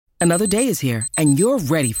Another day is here, and you're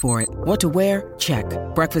ready for it. What to wear? Check.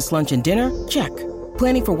 Breakfast, lunch, and dinner? Check.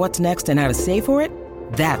 Planning for what's next and how to save for it?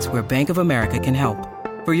 That's where Bank of America can help.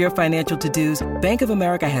 For your financial to-dos, Bank of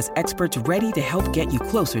America has experts ready to help get you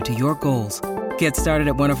closer to your goals. Get started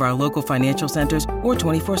at one of our local financial centers or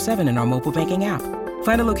 24/7 in our mobile banking app.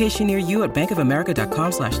 Find a location near you at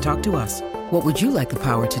bankofamerica.com/talktous. What would you like the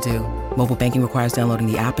power to do? Mobile banking requires downloading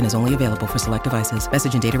the app and is only available for select devices.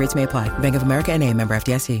 Message and data rates may apply. Bank of America N.A., member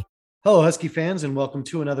FDIC. Hello, Husky fans, and welcome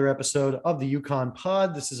to another episode of the UConn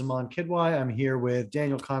Pod. This is Amon Kidwai. I'm here with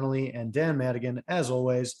Daniel Connolly and Dan Madigan, as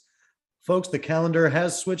always. Folks, the calendar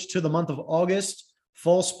has switched to the month of August.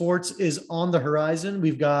 Fall sports is on the horizon.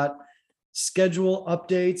 We've got schedule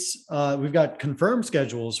updates. We've got confirmed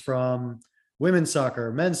schedules from women's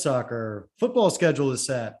soccer, men's soccer, football schedule is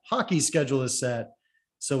set, hockey schedule is set.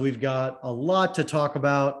 So we've got a lot to talk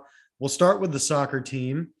about. We'll start with the soccer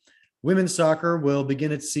team. Women's soccer will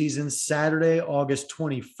begin its season Saturday, August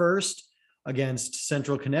 21st against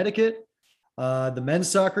Central Connecticut. The men's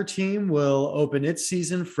soccer team will open its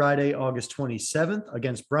season Friday, August 27th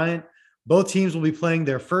against Bryant. Both teams will be playing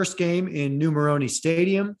their first game in New Maroni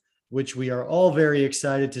Stadium, which we are all very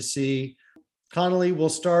excited to see. Connolly, we'll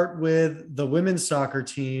start with the women's soccer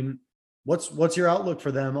team. What's your outlook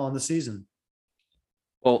for them on the season?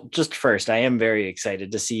 Well, just first, I am very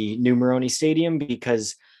excited to see New Maroni Stadium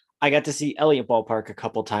because I got to see Elliott Ballpark a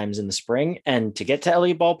couple times in the spring, and to get to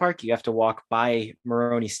Elliott Ballpark, you have to walk by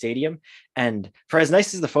Maroni Stadium. And for as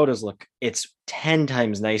nice as the photos look, it's 10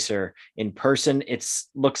 times nicer in person. It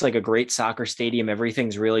looks like a great soccer stadium.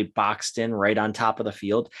 Everything's really boxed in right on top of the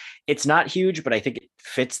field. It's not huge, but I think it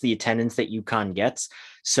fits the attendance that UConn gets.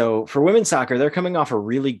 So for women's soccer, they're coming off a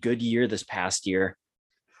really good year this past year.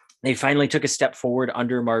 They finally took a step forward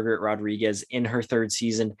under Margaret Rodriguez in her third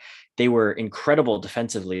season. They were incredible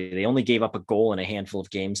defensively. They only gave up a goal in a handful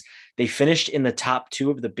of games. They finished in the top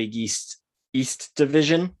two of the Big East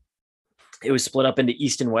division. It was split up into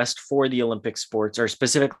East and West for the Olympic sports, or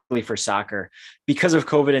specifically for soccer, because of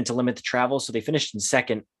COVID and to limit the travel. So they finished in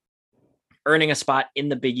second, earning a spot in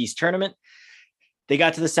the Big East tournament. They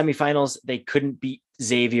got to the semifinals. They couldn't beat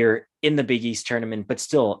Xavier in the Big East tournament, but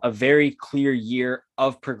still a very clear year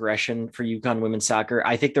of progression for UConn women's soccer.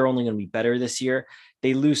 I think they're only going to be better this year.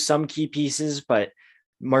 They lose some key pieces, but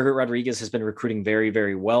Margaret Rodriguez has been recruiting very,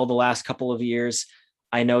 very well the last couple of years.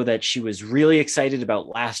 I know that she was really excited about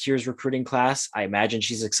last year's recruiting class. I imagine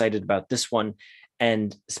she's excited about this one.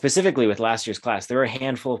 And specifically with last year's class, there are a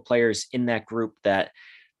handful of players in that group that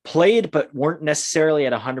played, but weren't necessarily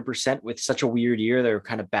at 100% with such a weird year. They were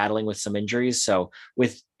kind of battling with some injuries. So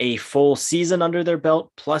with a full season under their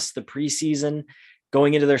belt, plus the preseason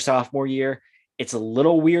going into their sophomore year, it's a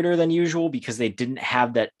little weirder than usual because they didn't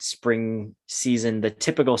have that spring season, the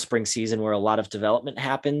typical spring season where a lot of development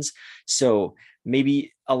happens. So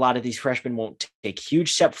maybe a lot of these freshmen won't take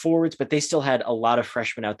huge step forwards, but they still had a lot of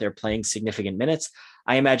freshmen out there playing significant minutes.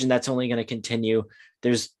 I imagine that's only going to continue.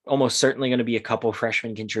 There's almost certainly going to be a couple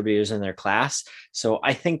freshman contributors in their class. So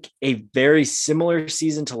I think a very similar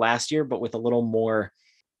season to last year, but with a little more,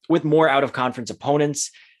 with more out of conference opponents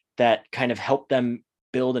that kind of help them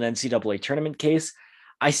build an NCAA tournament case.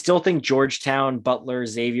 I still think Georgetown, Butler,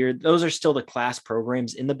 Xavier, those are still the class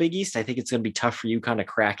programs in the Big East. I think it's going to be tough for UConn to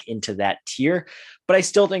crack into that tier, but I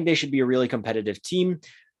still think they should be a really competitive team,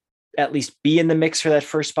 at least be in the mix for that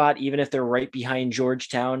first spot, even if they're right behind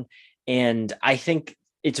Georgetown. And I think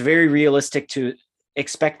it's very realistic to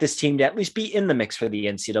expect this team to at least be in the mix for the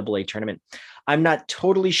NCAA tournament. I'm not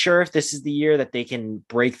totally sure if this is the year that they can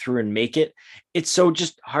break through and make it. It's so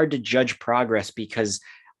just hard to judge progress because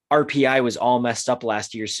RPI was all messed up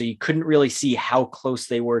last year, so you couldn't really see how close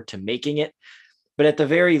they were to making it. But at the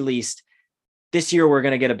very least, this year we're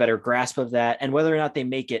going to get a better grasp of that. And whether or not they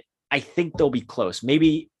make it, I think they'll be close.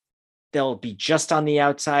 Maybe they'll be just on the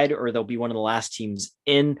outside or they'll be one of the last teams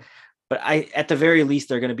in. But at the very least,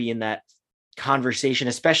 they're going to be in that conversation,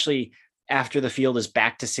 especially after the field is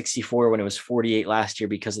back to 64 when it was 48 last year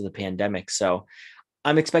because of the pandemic. So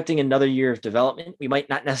I'm expecting another year of development. We might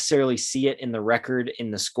not necessarily see it in the record,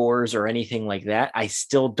 in the scores or anything like that. I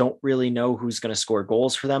still don't really know who's going to score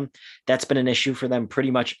goals for them. That's been an issue for them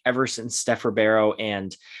pretty much ever since Steph Ribeiro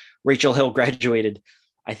and Rachel Hill graduated.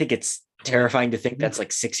 I think it's terrifying to think that's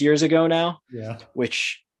like 6 years ago now,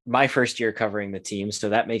 which my first year covering the team. So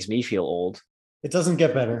that makes me feel old. It doesn't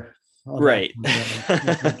get better. Right.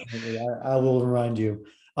 I will remind you.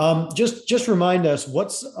 Just remind us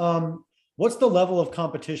what's the level of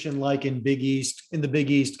competition like in the Big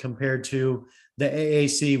East compared to the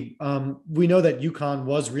AAC? We know that UConn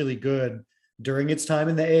was really good during its time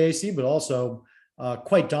in the AAC, but also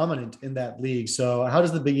quite dominant in that league. So how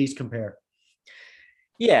does the Big East compare?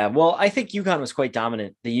 Yeah, well, I think UConn was quite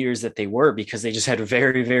dominant the years that they were because they just had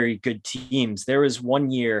very, very good teams. There was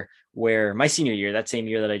one year where my senior year, that same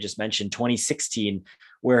year that I just mentioned, 2016,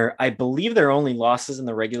 where I believe their only losses in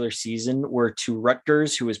the regular season were to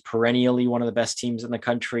Rutgers, who was perennially one of the best teams in the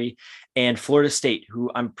country, and Florida State,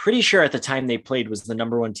 who I'm pretty sure at the time they played was the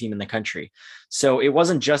number one team in the country. So it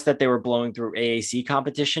wasn't just that they were blowing through AAC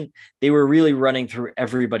competition, they were really running through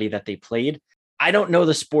everybody that they played. I don't know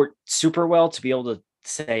the sport super well to be able to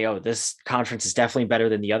say, oh, this conference is definitely better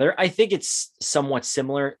than the other. I think it's somewhat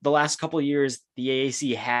similar. The last couple of years, the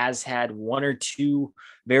AAC has had one or two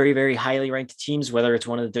very, very highly ranked teams, whether it's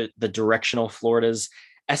one of the directional Floridas.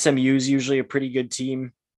 SMU is usually a pretty good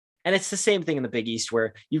team. And it's the same thing in the Big East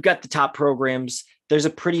where you've got the top programs. There's a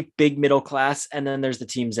pretty big middle class. And then there's the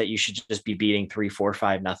teams that you should just be beating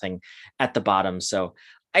 3-4-5-0 at the bottom. So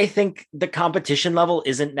I think the competition level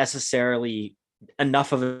isn't necessarily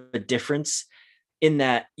enough of a difference in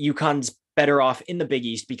that UConn's better off in the Big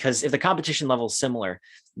East, because if the competition level is similar,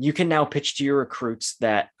 you can now pitch to your recruits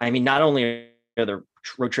that, I mean, not only are the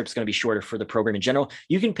road trips going to be shorter for the program in general,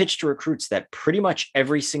 you can pitch to recruits that pretty much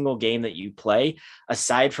every single game that you play,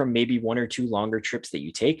 aside from maybe one or two longer trips that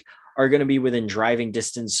you take, are going to be within driving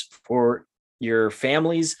distance for your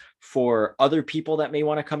families, for other people that may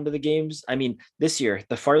want to come to the games. I mean, this year,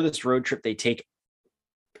 the farthest road trip they take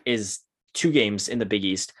is 2 games in the Big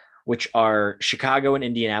East, which are Chicago and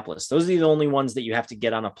Indianapolis. Those are the only ones that you have to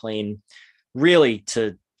get on a plane really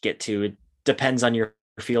to get to. It depends on your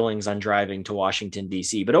feelings on driving to Washington,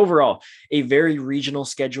 D.C. But overall, a very regional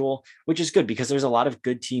schedule, which is good because there's a lot of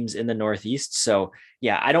good teams in the Northeast. So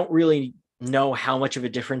yeah, I don't really know how much of a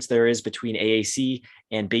difference there is between AAC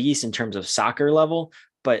and Big East in terms of soccer level,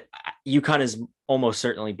 but UConn is almost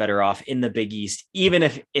certainly better off in the Big East, even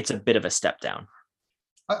if it's a bit of a step down.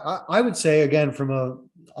 I would say, again, from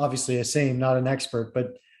obviously a same, not an expert,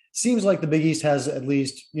 but seems like the Big East has at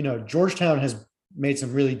least, Georgetown has made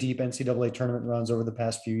some really deep NCAA tournament runs over the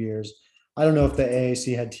past few years. I don't know if the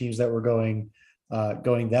AAC had teams that were going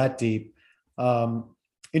that deep.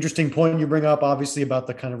 Interesting point you bring up, obviously, about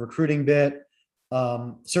the kind of recruiting bit.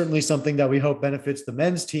 Certainly something that we hope benefits the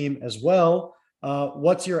men's team as well.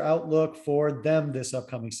 What's your outlook for them this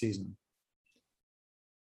upcoming season?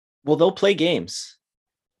 Well, they'll play games.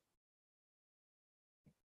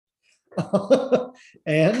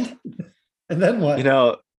 and then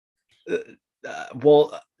what?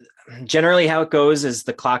 Generally how it goes is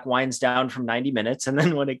the clock winds down from 90 minutes, and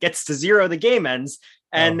then when it gets to 0, the game ends,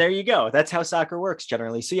 and there you go. That's how soccer works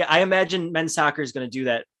generally. So yeah, I imagine men's soccer is going to do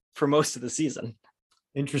that for most of the season.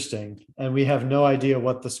 Interesting. And we have no idea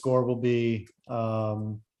what the score will be.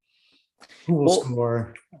 Who will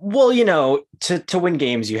score? Well, to win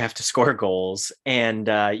games, you have to score goals, and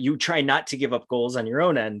you try not to give up goals on your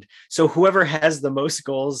own end. So whoever has the most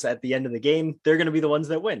goals at the end of the game, they're going to be the ones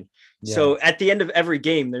that win. Yeah. So at the end of every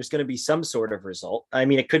game, there's going to be some sort of result. I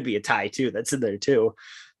mean, it could be a tie too. That's in there too.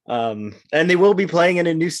 And they will be playing in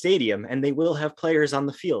a new stadium, and they will have players on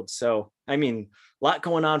the field. So, I mean, a lot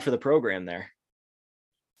going on for the program there.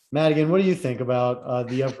 Madigan, what do you think about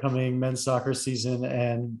the upcoming men's soccer season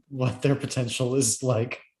and what their potential is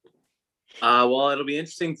like? Well, it'll be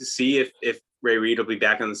interesting to see if Ray Reid will be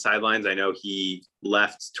back on the sidelines. I know he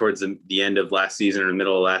left towards the end of last season or the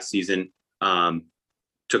middle of last season,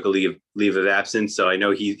 took a leave of absence. So I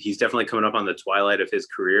know he's definitely coming up on the twilight of his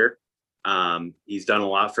career. He's done a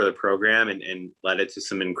lot for the program and led it to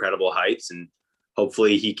some incredible heights. And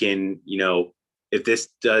hopefully he can, if this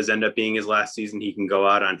does end up being his last season, he can go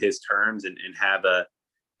out on his terms and have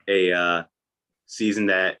a season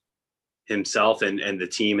that himself and the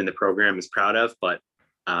team and the program is proud of. But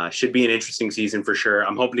should be an interesting season for sure.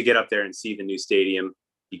 I'm hoping to get up there and see the new stadium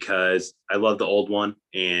because I love the old one,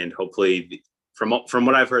 and hopefully from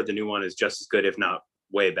what I've heard, the new one is just as good, if not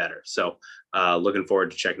way better. So looking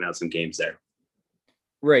forward to checking out some games there.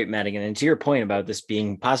 Right, Madigan. And to your point about this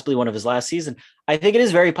being possibly one of his last season, I think it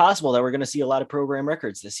is very possible that we're going to see a lot of program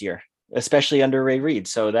records this year, especially under Ray Reid.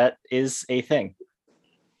 So that is a thing.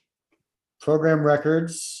 Program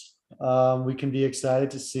records, we can be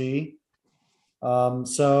excited to see.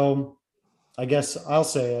 So I guess I'll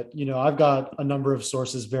say it. I've got a number of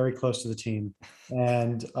sources very close to the team,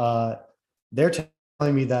 and they're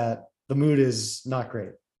telling me that the mood is not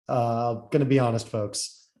great. Going to be honest,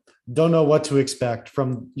 folks. Don't know what to expect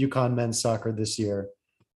from UConn men's soccer this year.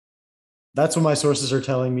 That's what my sources are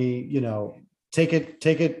telling me. Take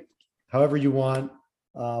it however you want.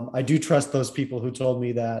 I do trust those people who told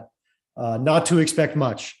me that not to expect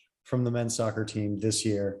much from the men's soccer team this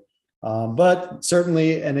year. But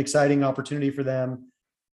certainly an exciting opportunity for them.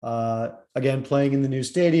 Again, playing in the new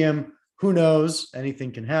stadium, who knows?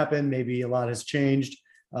 Anything can happen. Maybe a lot has changed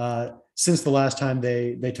since the last time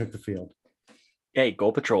they took the field. Hey,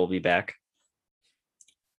 Goal Patrol will be back.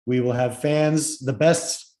 We will have fans, the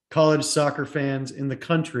best college soccer fans in the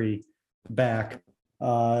country, back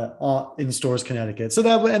in Stores, Connecticut. So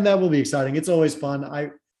that will be exciting. It's always fun.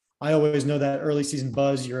 I always know that early season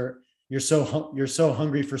buzz. You're so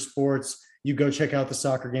hungry for sports. You go check out the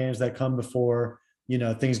soccer games that come before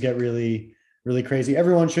things get really really crazy.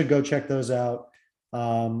 Everyone should go check those out.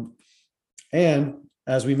 And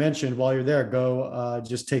as we mentioned, while you're there, go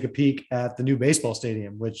just take a peek at the new baseball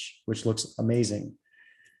stadium, which looks amazing.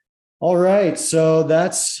 All right, so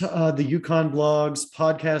that's the UConn Blogs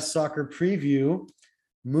podcast soccer preview.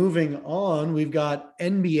 Moving on, we've got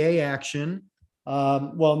NBA action.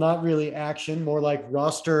 Well, not really action, more like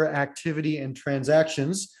roster activity and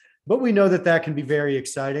transactions, but we know that can be very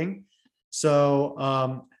exciting.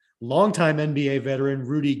 So longtime NBA veteran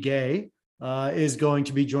Rudy Gay is going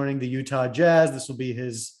to be joining the Utah Jazz. This will be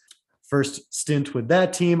his first stint with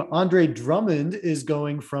that team. Andre Drummond is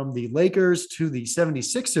going from the Lakers to the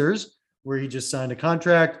 76ers, where he just signed a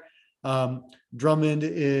contract. Drummond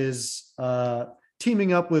is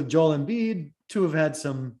teaming up with Joel Embiid to have had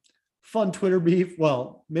some fun Twitter beef.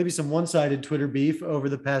 Well, maybe some one-sided Twitter beef over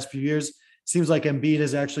the past few years. Seems like Embiid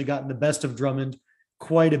has actually gotten the best of Drummond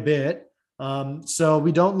quite a bit. So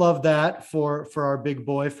we don't love that for our big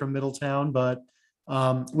boy from Middletown, but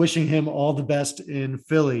wishing him all the best in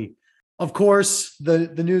Philly. Of course, the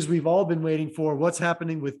news we've all been waiting for, what's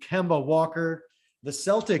happening with Kemba Walker. The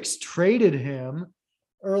Celtics traded him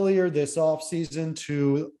earlier this offseason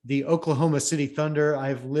to the Oklahoma City Thunder.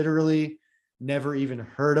 I've literally never even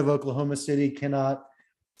heard of Oklahoma City, cannot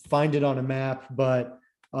find it on a map, but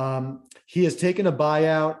he has taken a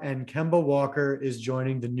buyout and Kemba Walker is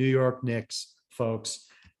joining the New York Knicks, folks.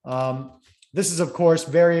 This is, of course,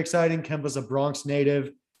 very exciting. Kemba's a Bronx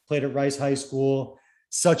native, played at Rice High School,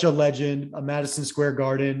 such a legend, a Madison Square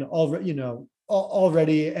Garden,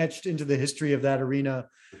 already etched into the history of that arena.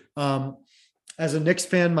 As a Knicks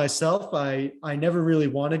fan myself, I never really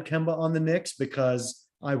wanted Kemba on the Knicks because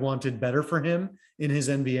I wanted better for him in his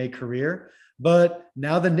NBA career. But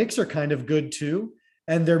now the Knicks are kind of good too,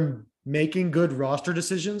 and they're making good roster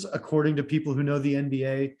decisions according to people who know the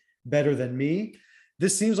NBA better than me.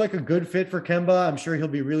 This seems like a good fit for Kemba. I'm sure he'll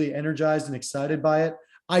be really energized and excited by it.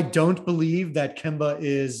 I don't believe that Kemba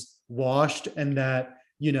is washed and that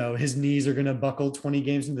his knees are going to buckle 20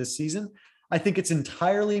 games into the season. I think it's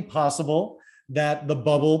entirely possible that the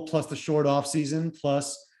bubble plus the short off season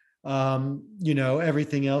plus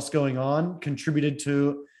everything else going on contributed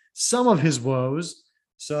to some of his woes.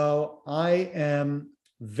 So I am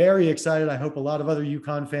very excited. I hope a lot of other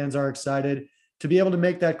UConn fans are excited to be able to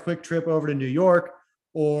make that quick trip over to New York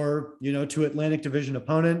or to Atlantic Division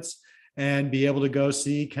opponents and be able to go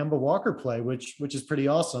see Kemba Walker play, which is pretty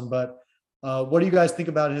awesome. But what do you guys think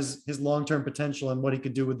about his long-term potential and what he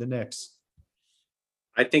could do with the Knicks?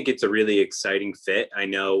 I think it's a really exciting fit. I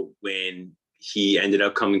know when he ended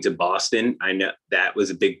up coming to Boston, I know that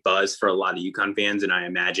was a big buzz for a lot of UConn fans. And I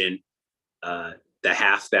imagine the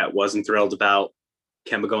half that wasn't thrilled about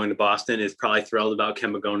Kemba going to Boston is probably thrilled about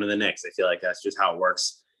Kemba going to the Knicks. I feel like that's just how it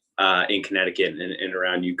works in Connecticut and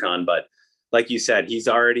around UConn. But like you said, he's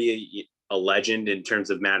already a legend in terms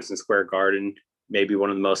of Madison Square Garden, maybe one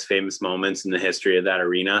of the most famous moments in the history of that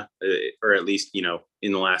arena, or at least,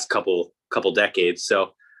 in the last couple decades.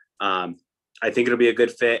 So I think it'll be a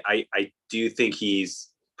good fit. I do think he's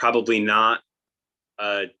probably not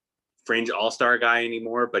a fringe all-star guy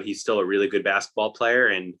anymore, but he's still a really good basketball player.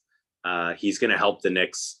 And he's going to help the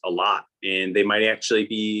Knicks a lot. And they might actually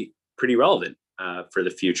be pretty relevant for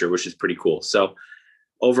the future, which is pretty cool. So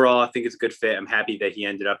overall, I think it's a good fit. I'm happy that he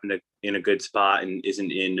ended up in a good spot and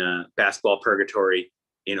isn't in basketball purgatory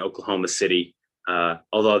in Oklahoma City.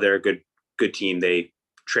 Although they're a good team, they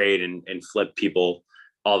trade and flip people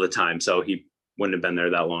all the time. So he wouldn't have been there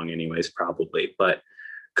that long anyways, probably. But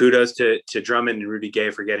kudos to Drummond and Rudy Gay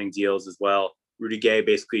for getting deals as well. Rudy Gay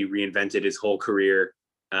basically reinvented his whole career,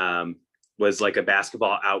 was like a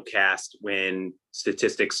basketball outcast when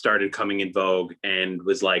statistics started coming in vogue and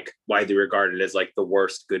was like widely regarded as like the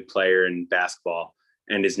worst good player in basketball,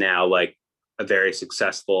 and is now like a very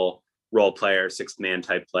successful role player, sixth man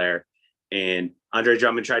type player. And Andre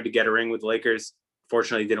Drummond tried to get a ring with the Lakers.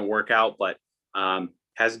 Fortunately, didn't work out, but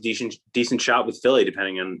has a decent shot with Philly,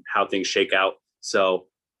 depending on how things shake out. So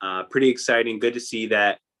pretty exciting. Good to see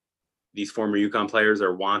that these former UConn players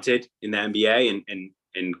are wanted in the NBA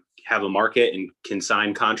and have a market and can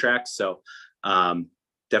sign contracts. So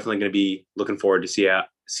definitely going to be looking forward to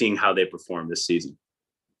seeing how they perform this season.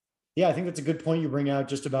 Yeah, I think that's a good point you bring out,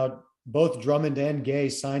 just about both Drummond and Gay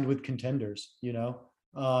signed with contenders,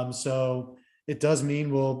 so it does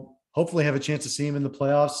mean we'll hopefully have a chance to see him in the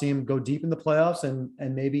playoffs, see him go deep in the playoffs,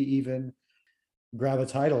 and maybe even grab a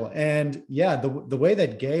title. And yeah, the way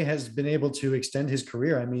that Gay has been able to extend his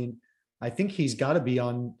career, I mean, I think he's got to be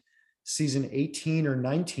on season 18 or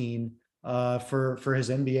 19 for his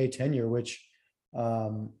NBA tenure, which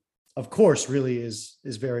of course really is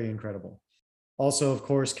very incredible. Also, of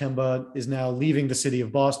course, Kemba is now leaving the city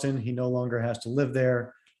of Boston. He no longer has to live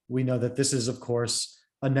there. We know that this is, of course,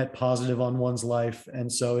 a net positive on one's life.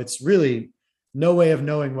 And so it's really no way of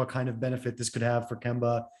knowing what kind of benefit this could have for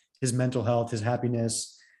Kemba, his mental health, his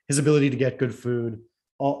happiness, his ability to get good food.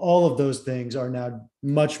 All of those things are now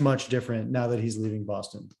much, much different now that he's leaving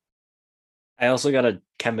Boston. I also got a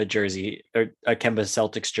Kemba jersey, or a Kemba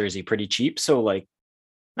Celtics jersey, pretty cheap. So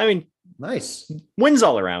Nice. Wins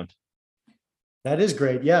all around. That is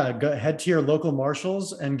great. Yeah. Go head to your local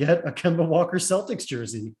Marshalls and get a Kemba Walker Celtics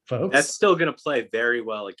jersey, folks. That's still going to play very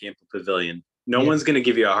well at Campbell Pavilion. No one's going to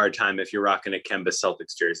give you a hard time if you're rocking a Kemba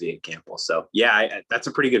Celtics jersey at Campbell. So yeah, that's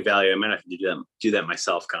a pretty good value. I might have to do that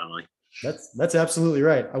myself, Connolly. That's absolutely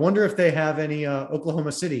right. I wonder if they have any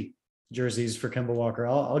Oklahoma City jerseys for Kemba Walker.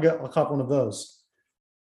 I'll cop one of those.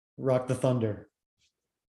 Rock the Thunder.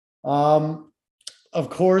 Of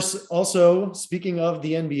course, also, speaking of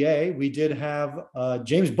the NBA, we did have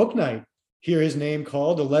James Bouknight hear his name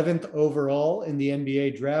called 11th overall in the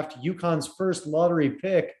NBA draft, UConn's first lottery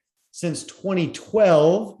pick since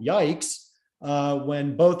 2012. Yikes.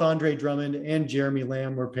 When both Andre Drummond and Jeremy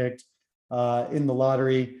Lamb were picked in the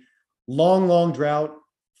lottery. Long drought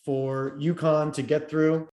for UConn to get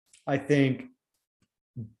through. I think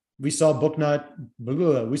we saw Bouknight's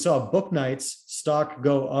stock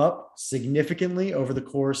go up significantly over the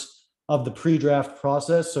course of the pre-draft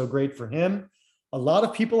process. So great for him. A lot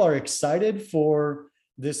of people are excited for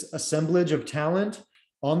this assemblage of talent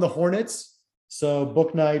on the Hornets. So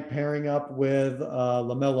Bouknight pairing up with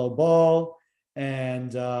LaMelo Ball.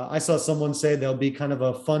 And I saw someone say they'll be kind of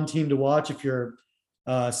a fun team to watch if you're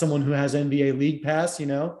someone who has NBA League Pass,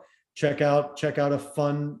 check out a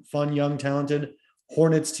fun, young, talented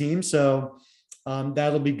Hornets team. So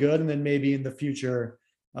that'll be good. And then maybe in the future,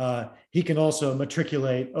 he can also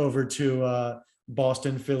matriculate over to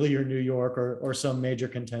Boston, Philly, or New York, or some major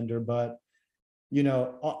contender. But,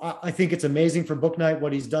 I think it's amazing for Bouknight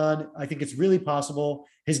what he's done. I think it's really possible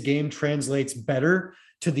his game translates better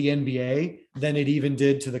to the NBA than it even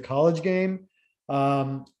did to the college game.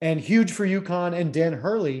 And huge for UConn and Dan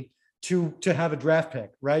Hurley to have a draft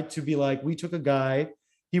pick, right? To be like, we took a guy.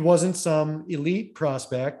 He wasn't some elite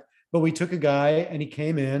prospect, but we took a guy and he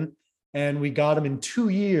came in and we got him in 2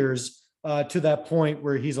 years to that point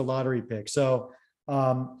where he's a lottery pick. So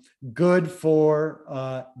good for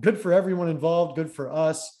everyone involved, good for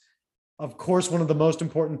us. Of course, one of the most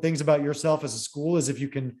important things about yourself as a school is if you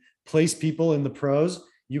can place people in the pros.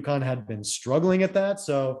 UConn had been struggling at that.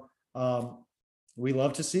 So we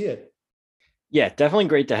love to see it. Yeah, definitely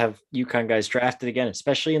great to have UConn guys drafted again,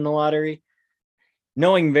 especially in the lottery.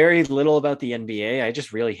 Knowing very little about the NBA, I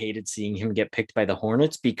just really hated seeing him get picked by the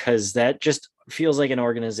Hornets because that just feels like an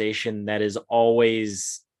organization that is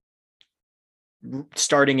always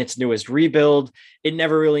starting its newest rebuild. It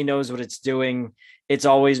never really knows what it's doing. It's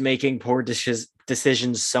always making poor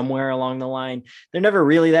decisions somewhere along the line. They're never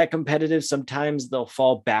really that competitive. Sometimes they'll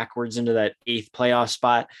fall backwards into that 8th playoff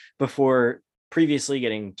spot before previously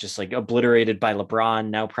getting just like obliterated by LeBron,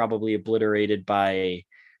 now probably obliterated by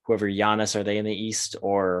whoever, Giannis, are they in the East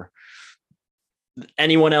or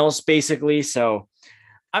anyone else basically. So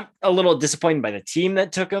I'm a little disappointed by the team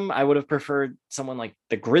that took him. I would have preferred someone like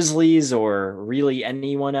the Grizzlies or really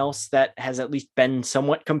anyone else that has at least been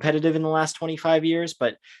somewhat competitive in the last 25 years,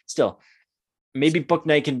 but still maybe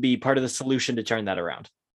Bouknight can be part of the solution to turn that around.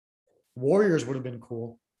 Warriors would have been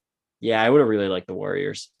cool. Yeah, I would have really liked the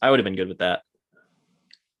Warriors. I would have been good with that.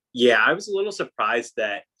 Yeah, I was a little surprised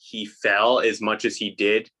that he fell as much as he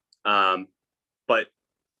did. But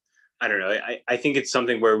I don't know. I think it's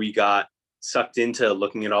something where we got sucked into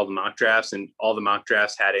looking at all the mock drafts, and all the mock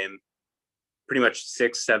drafts had him pretty much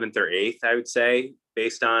 6th, 7th, or 8th, I would say,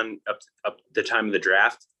 based on up the time of the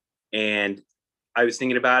draft. And I was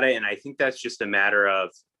thinking about it, and I think that's just a matter of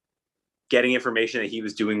getting information that he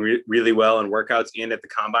was doing really well in workouts and at the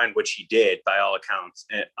combine, which he did by all accounts.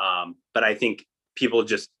 But I think people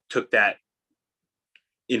just took that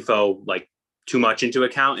info like too much into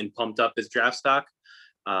account and pumped up his draft stock.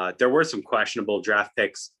 There were some questionable draft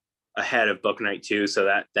picks ahead of Bouknight too. So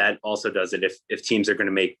that also does it. If teams are going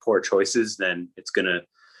to make poor choices, then it's going to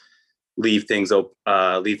leave things open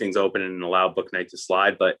and allow Book Knight to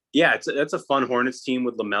slide. But yeah, that's a fun Hornets team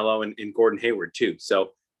with LaMelo and Gordon Hayward too.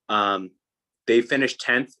 So they finished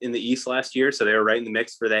 10th in the East last year, so they were right in the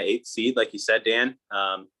mix for that 8th seed, like you said, Dan.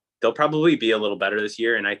 They'll probably be a little better this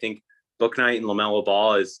year, and I think Book Knight and LaMelo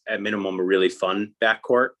Ball is at minimum a really fun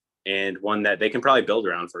backcourt and one that they can probably build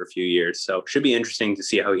around for a few years. So should be interesting to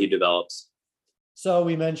see how he develops. So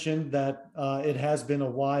we mentioned that it has been a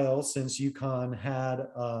while since UConn had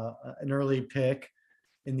an early pick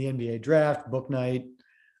in the NBA draft. Book Knight,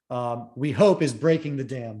 we hope, is breaking the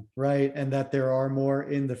dam, right? And that there are more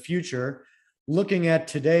in the future. Looking at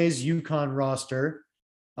today's UConn roster,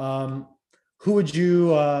 who would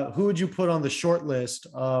you put on the short list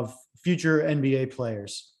of future NBA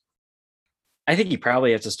players? I think you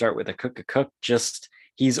probably have to start with a Cook. Just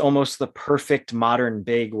he's almost the perfect modern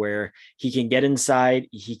big where he can get inside.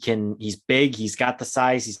 He's big. He's got the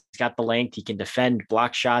size. He's got the length. He can defend,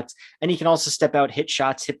 block shots, and he can also step out, hit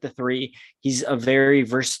shots, hit the three. He's a very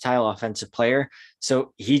versatile offensive player.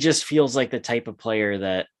 So he just feels like the type of player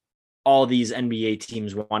that all these NBA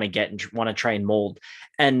teams want to get and want to try and mold.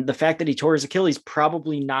 And the fact that he tore his Achilles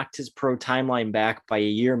probably knocked his pro timeline back by a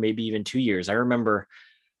year, maybe even 2 years. I don't remember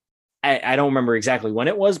exactly when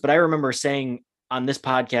it was, but I remember saying on this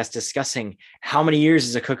podcast discussing how many years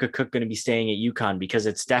is a Cook going to be staying at UConn, because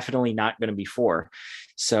it's definitely not going to be 4.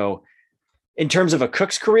 So in terms of a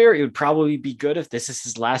Cook's career, it would probably be good if this is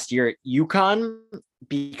his last year at UConn,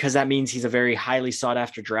 because that means he's a very highly sought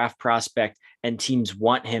after draft prospect and teams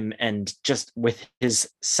want him. And just with his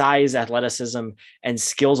size, athleticism, and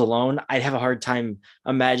skills alone, I'd have a hard time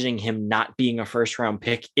imagining him not being a first round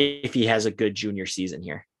pick if he has a good junior season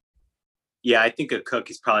here. Yeah, I think a Cook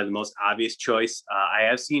is probably the most obvious choice. I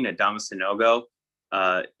have seen Adama Sanogo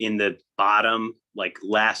in the bottom, like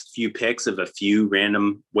last few picks of a few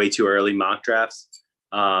random, way too early mock drafts.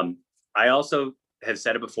 I also have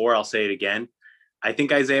said it before. I'll say it again. I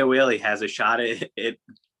think Isaiah Whaley has a shot at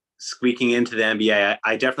squeaking into the NBA.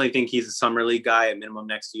 I definitely think he's a summer league guy at minimum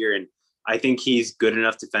next year. And I think he's good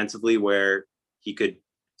enough defensively where he could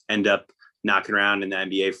end up knocking around in the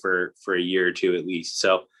NBA for a year or two at least.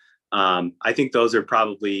 So I think those are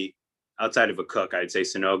probably, outside of a Cook, I'd say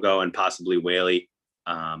Sanogo and possibly Whaley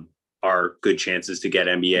are good chances to get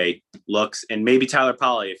NBA looks. And maybe Tyler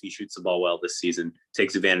Polley, if he shoots the ball well this season,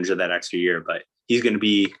 takes advantage of that extra year. But he's going to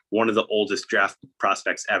be one of the oldest draft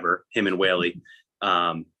prospects ever, him and Whaley,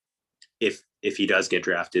 if he does get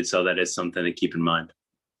drafted. So that is something to keep in mind.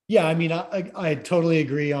 Yeah, I mean, I totally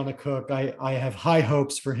agree on a Cook. I have high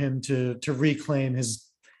hopes for him to reclaim his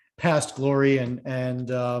past glory, and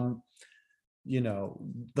you know,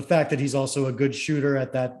 the fact that he's also a good shooter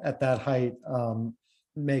at that height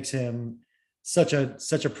makes him such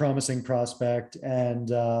a promising prospect.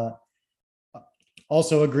 And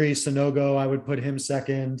also agree, Sanogo, I would put him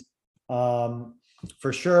second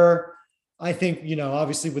for sure. I think, you know,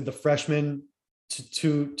 obviously with the freshmen,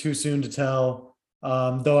 too soon to tell.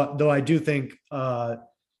 Though I do think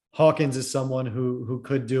Hawkins is someone who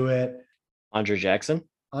could do it. Andre Jackson,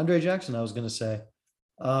 I was going to say,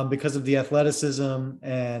 because of the athleticism,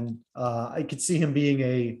 and I could see him being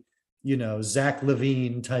a, you know, Zach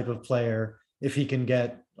LaVine type of player if he can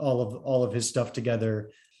get all of his stuff together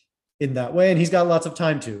in that way. And he's got lots of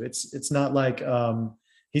time to. It's not like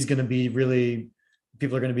he's going to be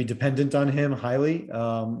people are going to be dependent on him highly,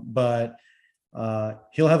 but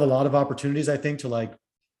he'll have a lot of opportunities, I think, to like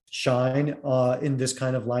shine in this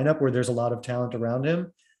kind of lineup where there's a lot of talent around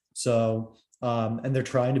him. So, and they're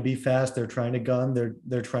trying to be fast. They're trying to gun.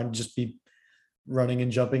 They're trying to just be running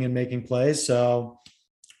and jumping and making plays. So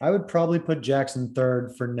I would probably put Jackson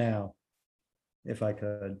third for now, if I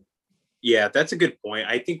could. Yeah, that's a good point.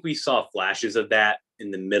 I think we saw flashes of that in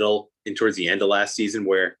the middle and towards the end of last season,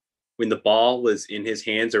 where when the ball was in his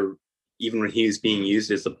hands, or even when he was being used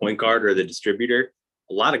as the point guard or the distributor,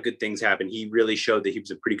 a lot of good things happened. He really showed that he was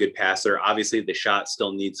a pretty good passer. Obviously, the shot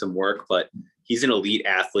still needs some work, but he's an elite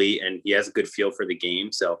athlete and he has a good feel for the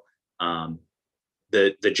game. So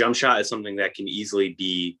the jump shot is something that can easily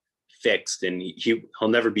be fixed, and he'll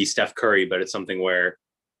never be Steph Curry, but it's something where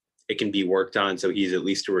it can be worked on. So he's at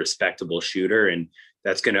least a respectable shooter, and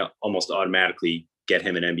that's going to almost automatically get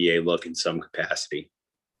him an NBA look in some capacity.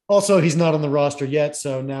 Also, he's not on the roster yet,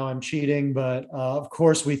 so now I'm cheating. But of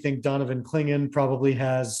course, we think Donovan Clingan probably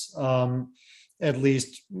has at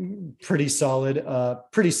least pretty solidly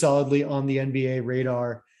on the NBA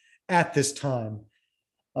radar at this time.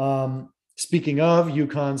 Speaking of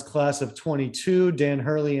UConn's class of 22, Dan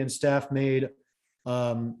Hurley and staff made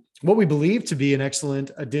what we believe to be an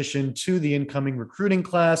excellent addition to the incoming recruiting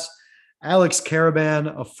class. Alex Caravan,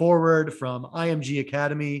 a forward from IMG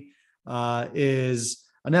Academy, is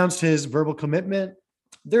announced his verbal commitment.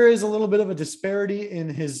 There is a little bit of a disparity in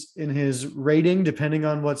his rating depending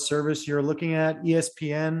on what service you're looking at.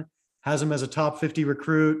 ESPN has him as a top 50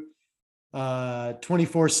 recruit.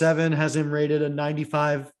 24/7 has him rated a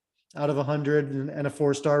 95 out of 100 and a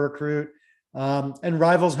 4-star recruit. And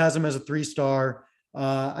Rivals has him as a 3-star.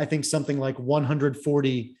 I think something like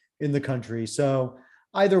 140 in the country. So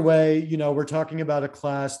either way, we're talking about a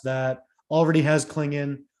class that already has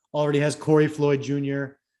Klingon, already has Corey Floyd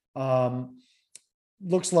Jr.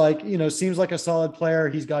 Looks like, seems like a solid player.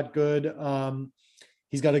 He's got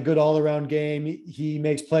he's got a good all-around game. He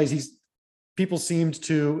makes plays. People seemed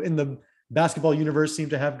to, in the basketball universe, seem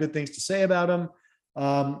to have good things to say about him.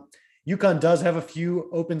 UConn does have a few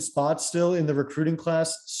open spots still in the recruiting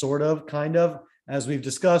class, sort of, kind of. As we've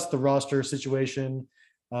discussed, the roster situation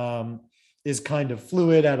is kind of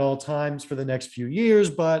fluid at all times for the next few years.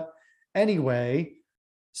 But anyway,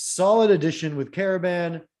 solid addition with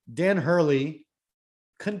Caravan. Dan Hurley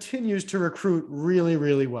continues to recruit really,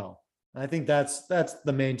 really well. I think that's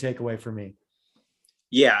the main takeaway for me.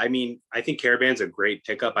 Yeah, I mean, I think Caravan's a great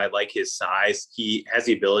pickup. I like his size. He has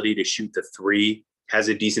the ability to shoot the three, has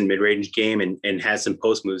a decent mid-range game, and has some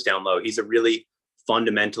post moves down low. He's a really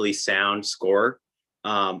fundamentally sound scorer.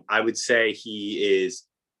 I would say he is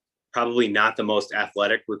probably not the most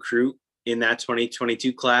athletic recruit in that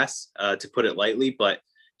 2022 class, to put it lightly, but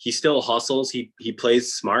he still hustles. He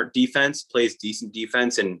plays smart defense, plays decent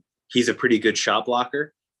defense, and he's a pretty good shot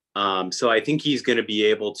blocker. So I think he's going to be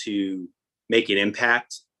able to make an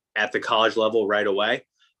impact at the college level right away.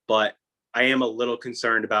 But I am a little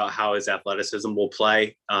concerned about how his athleticism will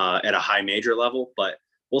play at a high major level, but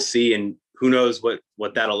we'll see. And who knows what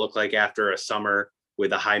that'll look like after a summer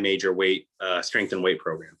with a high major strength and weight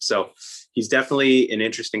program. So he's definitely an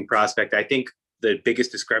interesting prospect. I think the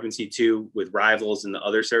biggest discrepancy too with Rivals and the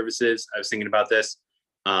other services, I was thinking about this.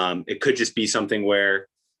 It could just be something where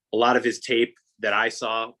a lot of his tape that I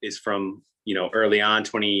saw is from, early on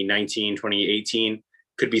 2019, 2018,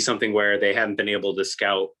 could be something where they haven't been able to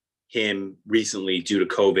scout him recently due to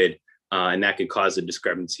COVID. And that could cause a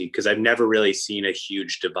discrepancy, because I've never really seen a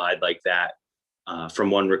huge divide like that from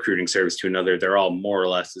one recruiting service to another. They're all more or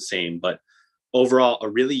less the same, but overall, a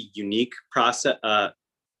really unique prospect.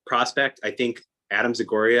 I think Adam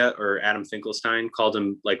Zagoria or Adam Finkelstein called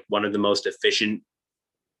him like one of the most efficient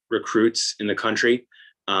recruits in the country,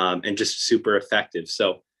 and just super effective.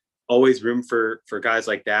 So always room for guys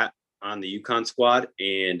like that on the UConn squad.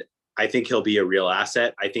 And I think he'll be a real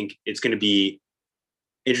asset. I think it's going to be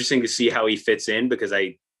interesting to see how he fits in, because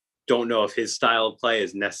I don't know if his style of play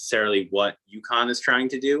is necessarily what UConn is trying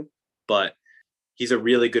to do, but he's a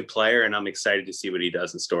really good player, and I'm excited to see what he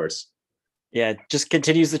does in stores. Yeah, it just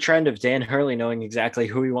continues the trend of Dan Hurley knowing exactly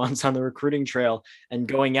who he wants on the recruiting trail and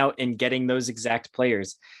going out and getting those exact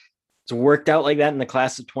players. It's worked out like that in the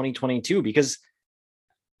class of 2022, because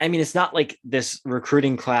I mean, it's not like this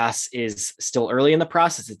recruiting class is still early in the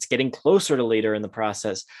process. It's getting closer to later in the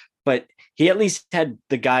process, but he at least had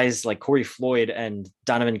the guys like Corey Floyd and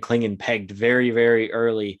Donovan Klingon pegged very, very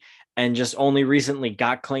early, and just only recently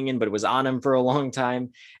got Klingon, but it was on him for a long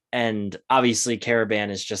time. And obviously Caravan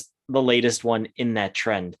is just the latest one in that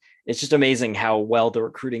trend. It's just amazing how well the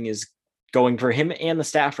recruiting is going for him and the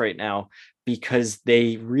staff right now, because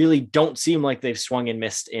they really don't seem like they've swung and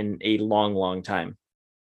missed in a long, long time.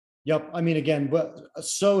 Yep. I mean, again,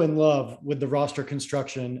 so in love with the roster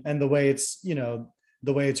construction and the way it's,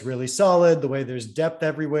 the way it's really solid, the way there's depth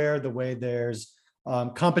everywhere, the way there's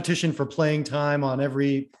competition for playing time on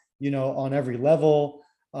every level,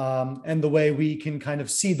 and the way we can kind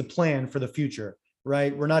of see the plan for the future,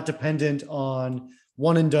 right? We're not dependent on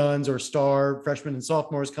one and dones or star freshmen and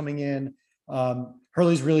sophomores coming in.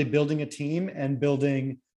 Hurley's really building a team and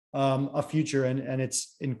building a future, and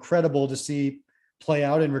it's incredible to see play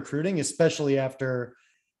out in recruiting, especially after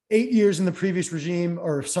 8 years in the previous regime,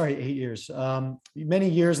 many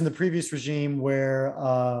years in the previous regime where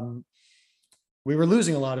we were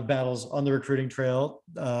losing a lot of battles on the recruiting trail.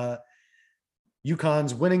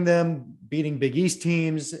 UConn's winning them, beating Big East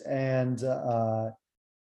teams, and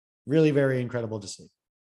really very incredible to see.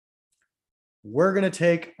 We're going to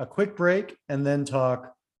take a quick break and then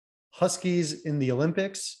talk Huskies in the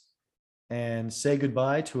Olympics and say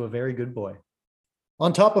goodbye to a very good boy.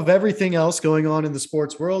 On top of everything else going on in the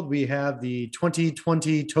sports world, we have the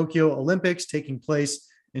 2020 Tokyo Olympics taking place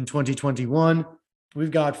in 2021. We've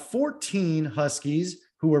got 14 Huskies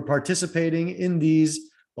who are participating in these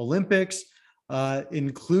Olympics,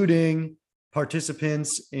 including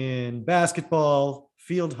participants in basketball,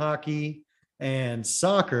 field hockey, and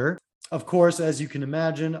soccer. Of course, as you can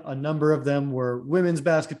imagine, a number of them were women's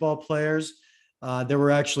basketball players. There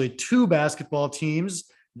were actually two basketball teams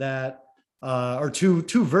that, or two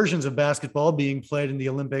versions of basketball being played in the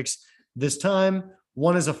Olympics this time.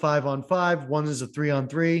 One is a 5-on-5, one is a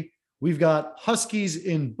 3-on-3. We've got Huskies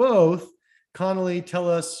in both. Connolly, tell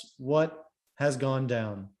us what has gone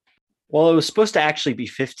down. Well, it was supposed to actually be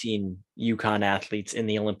 15 UConn athletes in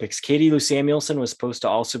the Olympics. Katie Lou Samuelson was supposed to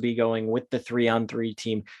also be going with the 3-on-3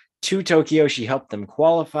 team to Tokyo. She helped them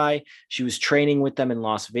qualify. She was training with them in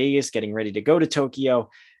Las Vegas, getting ready to go to Tokyo.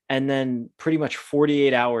 And then pretty much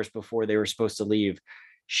 48 hours before they were supposed to leave,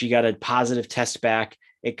 she got a positive test back.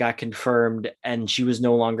 It got confirmed, and she was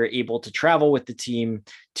no longer able to travel with the team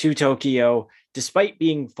to Tokyo, despite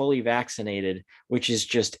being fully vaccinated, which is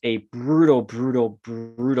just a brutal, brutal,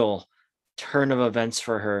 brutal turn of events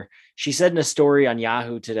for her. She said in a story on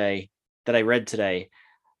Yahoo today that I read today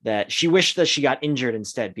that she wished that she got injured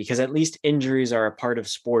instead, because at least injuries are a part of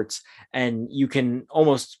sports and you can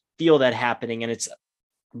almost feel that happening. And it's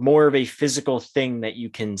more of a physical thing that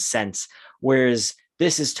you can sense. Whereas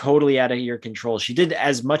this is totally out of your control. She did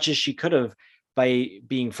as much as she could have by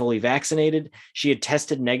being fully vaccinated. She had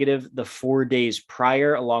tested negative the 4 days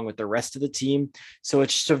prior, along with the rest of the team. So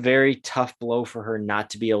it's just a very tough blow for her not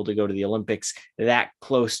to be able to go to the Olympics that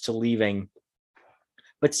close to leaving.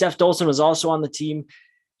 But Steph Dolson was also on the team.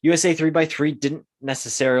 USA 3x3 didn't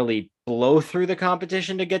necessarily blow through the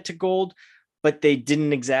competition to get to gold, but they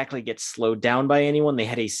didn't exactly get slowed down by anyone. They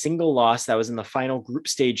had a single loss that was in the final group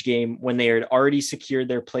stage game when they had already secured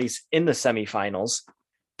their place in the semifinals.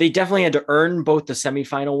 They definitely had to earn both the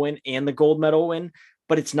semifinal win and the gold medal win,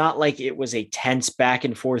 but it's not like it was a tense back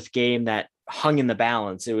and forth game that hung in the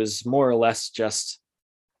balance. It was more or less just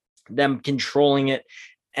them controlling it.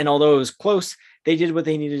 And although it was close, they did what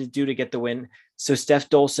they needed to do to get the win. So Steph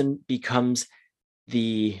Dolson becomes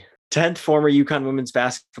the 10th former UConn women's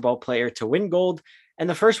basketball player to win gold and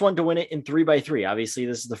the first one to win it in 3x3. Obviously,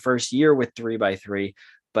 this is the first year with 3x3,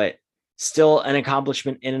 but still an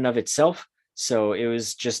accomplishment in and of itself. So it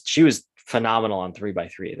was just, she was phenomenal on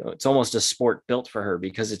 3x3. It's almost a sport built for her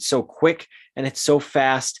because it's so quick and it's so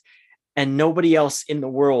fast. And nobody else in the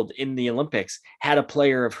world in the Olympics had a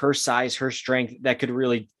player of her size, her strength that could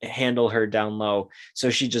really handle her down low. So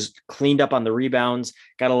she just cleaned up on the rebounds,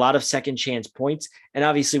 got a lot of second chance points. And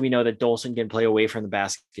obviously we know that Dolson can play away from the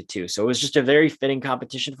basket too. So it was just a very fitting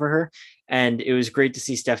competition for her. And it was great to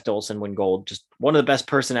see Steph Dolson win gold. Just one of the best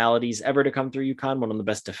personalities ever to come through UConn, one of the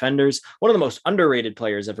best defenders, one of the most underrated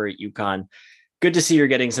players ever at UConn. Good to see her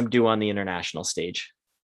getting some due on the international stage.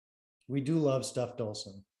 We do love Steph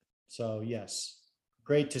Dolson. So yes,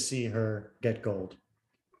 great to see her get gold.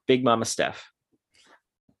 Big Mama Steph.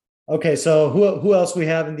 Okay, so who else we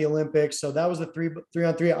have in the Olympics? So that was the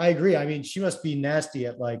 3-on-3. I agree. I mean, she must be nasty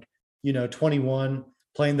at 21,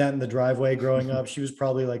 playing that in the driveway growing up. She was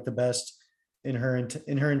probably like the best in her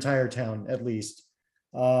entire town, at least.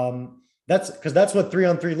 That's because that's what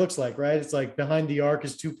 3-on-3 looks like, right? It's like behind the arc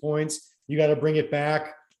is 2 points. You got to bring it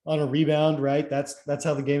back on a rebound, right? That's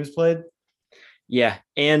how the game is played. Yeah.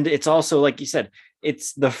 And it's also, like you said,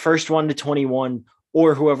 it's the first 1 to 21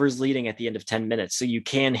 or whoever's leading at the end of 10 minutes. So you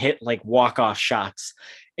can hit like walk-off shots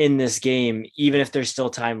in this game, even if there's still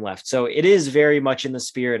time left. So it is very much in the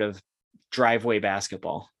spirit of driveway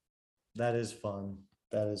basketball. That is fun.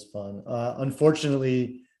 That is fun.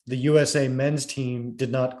 Unfortunately, the USA men's team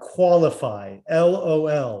did not qualify.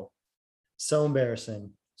 LOL. So embarrassing.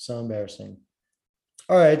 So embarrassing.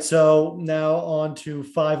 All right, so now on to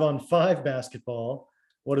 5-on-5 basketball.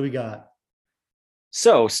 What do we got?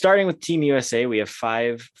 So starting with Team USA, we have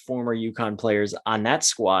 5 former UConn players on that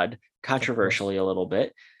squad, controversially a little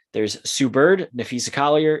bit. There's Sue Bird, Nafisa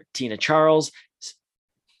Collier, Tina Charles,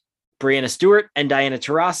 Brianna Stewart, and Diana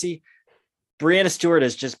Taurasi. Brianna Stewart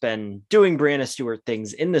has just been doing Brianna Stewart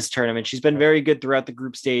things in this tournament. She's been very good throughout the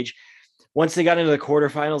group stage. Once they got into the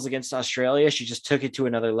quarterfinals against Australia, she just took it to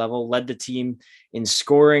another level, led the team in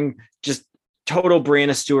scoring, just total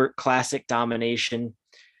Brianna Stewart classic domination.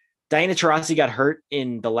 Diana Taurasi got hurt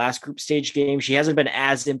in the last group stage game. She hasn't been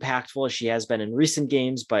as impactful as she has been in recent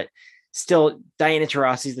games, but still Diana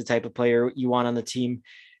Taurasi is the type of player you want on the team.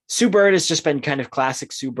 Sue Bird has just been kind of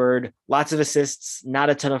classic Sue Bird, lots of assists, not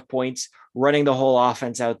a ton of points, running the whole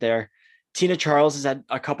offense out there. Tina Charles has had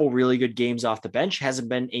a couple really good games off the bench, hasn't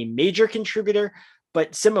been a major contributor,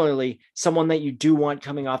 but similarly, someone that you do want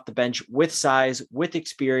coming off the bench with size, with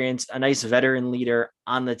experience, a nice veteran leader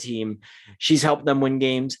on the team. She's helped them win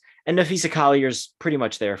games. And Nafisa Collier's pretty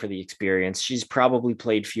much there for the experience. She's probably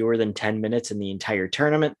played fewer than 10 minutes in the entire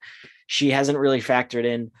tournament. She hasn't really factored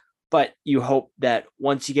in, But you hope that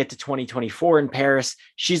once you get to 2024 in Paris,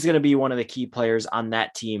 she's going to be one of the key players on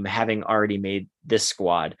that team, having already made this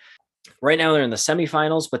squad. Right now, they're in the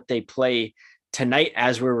semifinals, but they play tonight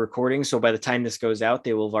as we're recording. So by the time this goes out,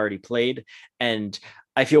 they will have already played. And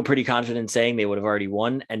I feel pretty confident saying they would have already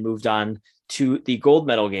won and moved on to the gold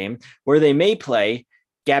medal game, where they may play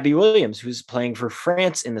Gabby Williams, who's playing for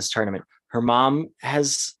France in this tournament.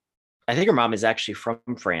 I think her mom is actually from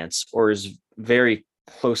France or is very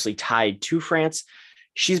closely tied to France.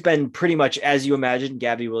 She's been pretty much, as you imagine,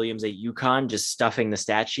 Gabby Williams at UConn, just stuffing the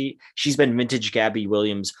stat sheet. She's been vintage Gabby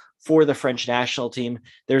Williams for the French national team.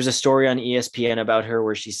 There's a story on ESPN about her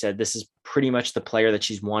where she said this is pretty much the player that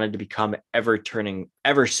she's wanted to become ever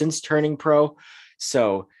since turning pro.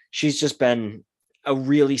 So she's just been a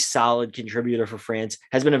really solid contributor for France,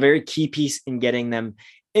 has been a very key piece in getting them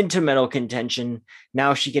into medal contention.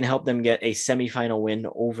 Now she can help them get a semifinal win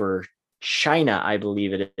over China, I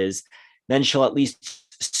believe it is. Then she'll at least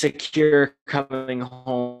secure coming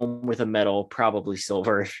home with a medal, probably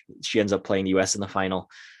silver if she ends up playing the US in the final.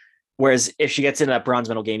 Whereas if she gets into that bronze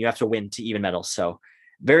medal game, you have to win to even medal. So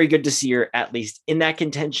very good to see her at least in that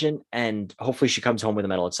contention, and hopefully she comes home with a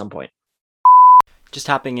medal at some point. Just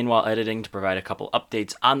hopping in while editing to provide a couple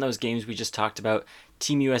updates on those games we just talked about.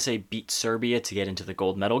 Team USA beat Serbia to get into the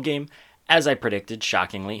gold medal game, as I predicted,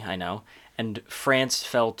 shockingly, I know. And France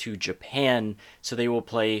fell to Japan, so they will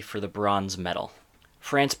play for the bronze medal.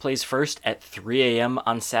 France plays first at 3 a.m.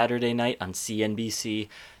 on Saturday night on CNBC.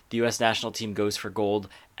 The U.S. national team goes for gold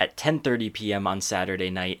at 10:30 p.m. on Saturday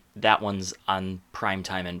night. That one's on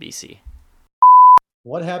primetime NBC.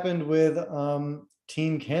 What happened with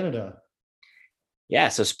Team Canada? Yeah,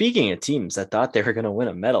 so speaking of teams that thought they were going to win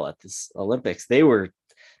a medal at this Olympics,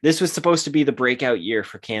 this was supposed to be the breakout year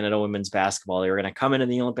for Canada women's basketball. They were going to come into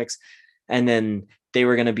the Olympics, and then they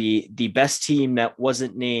were going to be the best team that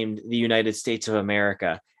wasn't named the United States of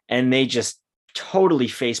America. And they just totally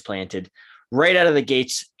face planted right out of the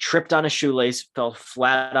gates, tripped on a shoelace, fell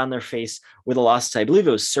flat on their face with a loss to, I believe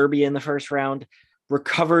it was Serbia in the first round,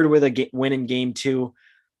 recovered with a win in game 2,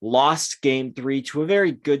 lost game 3 to a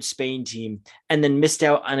very good Spain team, and then missed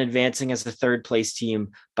out on advancing as the third place team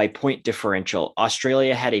by point differential.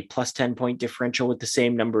 Australia had a plus 10 point differential with the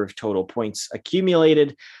same number of total points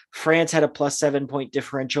accumulated. France had a plus 7 point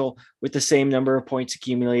differential with the same number of points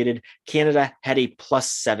accumulated. Canada had a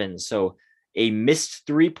plus 7. So a missed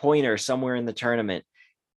 3-pointer somewhere in the tournament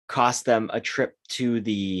cost them a trip to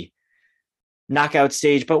the knockout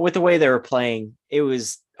stage. But with the way they were playing, it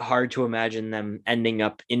was hard to imagine them ending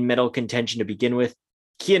up in medal contention to begin with.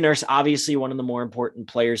 Kia Nurse, obviously one of the more important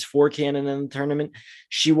players for Canada in the tournament.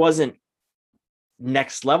 She wasn't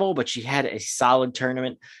next level, but she had a solid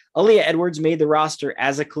tournament. Aaliyah Edwards made the roster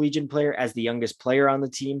as a collegiate player, as the youngest player on the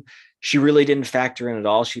team. She really didn't factor in at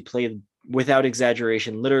all. She played, without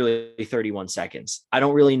exaggeration, literally 31 seconds. I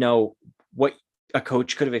don't really know what a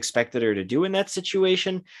coach could have expected her to do in that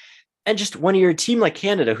situation. And just when you're a team like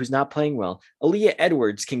Canada, who's not playing well, Aaliyah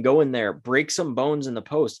Edwards can go in there, break some bones in the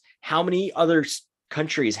post. How many other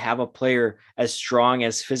countries have a player as strong,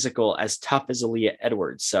 as physical, as tough as Aaliyah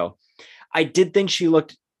Edwards? So I did think she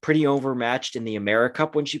looked pretty overmatched in the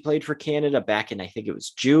AmeriCup when she played for Canada back in, I think it was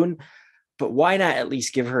June. But why not at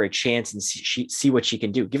least give her a chance and see what she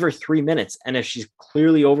can do? Give her 3 minutes. And if she's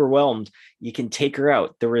clearly overwhelmed, you can take her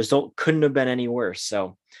out. The result couldn't have been any worse.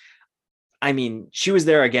 So, I mean, she was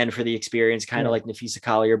there again for the experience, kind of like Nafisa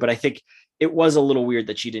Collier, but I think it was a little weird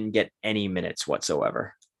that she didn't get any minutes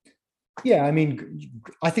whatsoever. Yeah, I mean,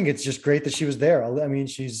 I think it's just great that she was there. I mean,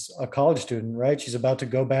 she's a college student, right? She's about to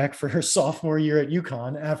go back for her sophomore year at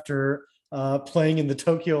UConn after playing in the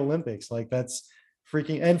Tokyo Olympics. Like, that's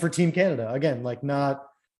freaking, and for Team Canada, again, like not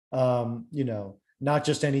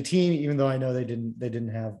just any team, even though I know they didn't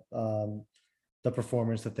have the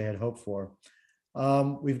performance that they had hoped for.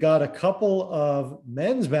 We've got a couple of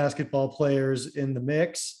men's basketball players in the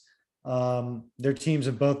mix. Their teams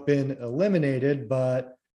have both been eliminated,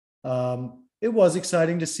 but it was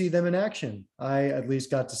exciting to see them in action. I at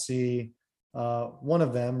least got to see one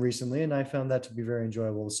of them recently, and I found that to be very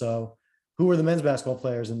enjoyable. So who are the men's basketball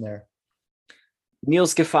players in there?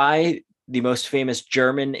 Niels Giffey, the most famous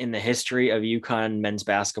German in the history of UConn men's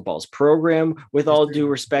basketball's program, with all due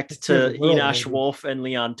respect to Enosh Wolf and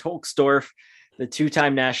Leon Tolksdorf, the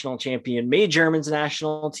two-time national champion, made German's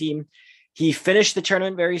national team. He finished the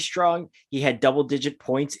tournament very strong. He had double-digit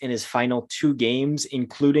points in his final 2 games,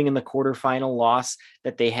 including in the quarterfinal loss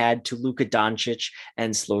that they had to Luka Doncic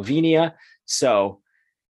and Slovenia. So,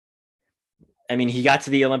 I mean, he got to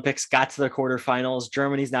the Olympics, got to the quarterfinals.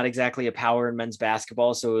 Germany's not exactly a power in men's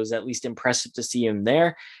basketball, so it was at least impressive to see him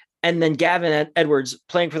there. And then Gavin Edwards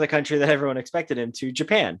playing for the country that everyone expected him to,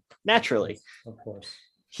 Japan, naturally. Of course.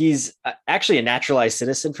 He's actually a naturalized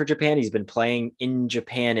citizen for Japan. He's been playing in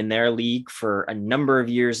Japan in their league for a number of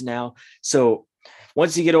years now. So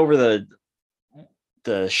once you get over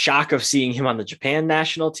the shock of seeing him on the Japan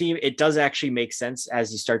national team, it does actually make sense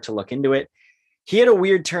as you start to look into it. He had a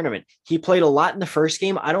weird tournament. He played a lot in the first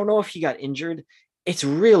game. I don't know if he got injured. It's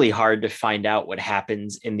really hard to find out what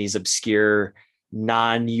happens in these obscure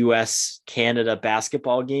non-US Canada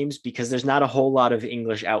basketball games because there's not a whole lot of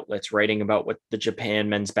English outlets writing about what the Japan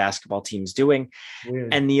men's basketball team's doing.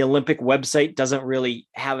 Weird. And the Olympic website doesn't really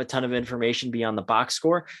have a ton of information beyond the box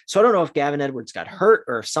score. So I don't know if Gavin Edwards got hurt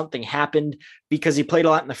or if something happened because he played a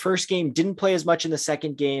lot in the first game, didn't play as much in the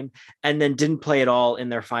second game, and then didn't play at all in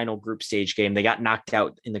their final group stage game. They got knocked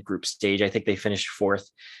out in the group stage. I think they finished 4th.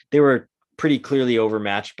 They were pretty clearly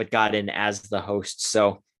overmatched, but got in as the hosts.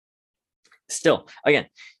 So still, again,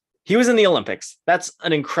 he was in the Olympics. That's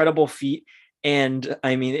an incredible feat. And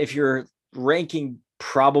I mean, if you're ranking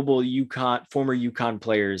probable former UConn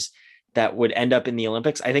players that would end up in the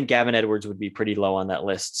Olympics, I think Gavin Edwards would be pretty low on that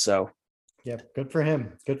list. So yeah, good for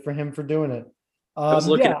him. Good for him for doing it. I was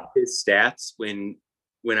looking at his stats when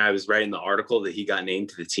I was writing the article that he got named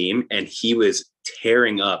to the team, and he was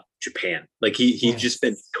tearing up Japan. Like he's just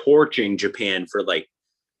been torching Japan for like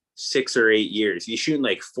 6 or 8 years. He's shooting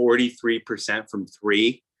like 43% from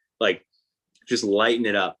 3, like just lighting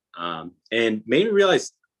it up. And made me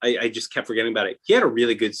realize I just kept forgetting about it. He had a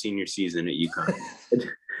really good senior season at UConn.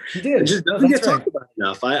 He did. It just doesn't get talked about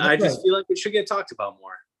enough. I just feel like it should get talked about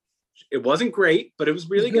more. It wasn't great, but it was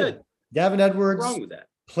really good. Gavin Edwards What's wrong with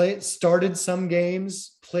that? Started some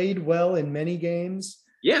games, played well in many games.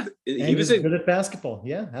 Yeah, he was good at basketball.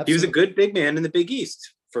 Yeah, absolutely. He was a good big man in the Big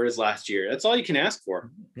East for his last year. That's all you can ask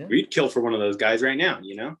for. Yeah. We'd kill for one of those guys right now,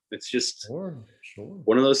 It's just sure.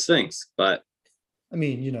 One of those things. But I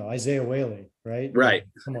mean, Isaiah Whaley, right? Right.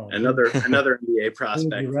 Come on. Another NBA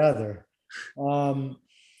prospect. Who would you rather?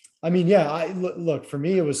 I mean, yeah, look, for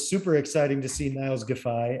me, it was super exciting to see Niles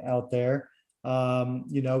Giffey out there.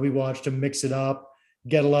 We watched him mix it up,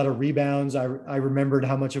 get a lot of rebounds. I remembered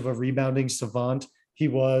how much of a rebounding savant he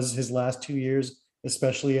was his last 2 years,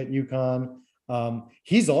 especially at UConn.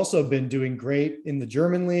 He's also been doing great in the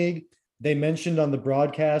German league. They mentioned on the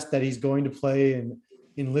broadcast that he's going to play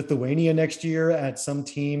in Lithuania next year at some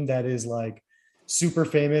team that is like super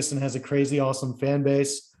famous and has a crazy awesome fan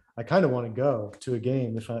base. I kind of want to go to a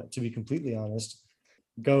game, to be completely honest.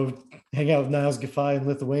 Go hang out with Niles Giffey in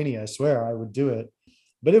Lithuania. I swear I would do it.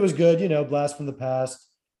 But it was good, blast from the past,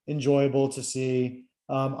 enjoyable to see.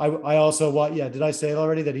 I also did I say it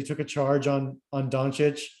already that he took a charge on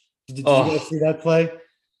Doncic? Did you guys see that play?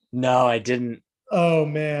 No, I didn't. Oh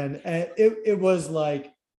man, it was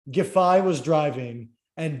like Giffey was driving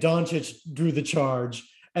and Doncic drew the charge,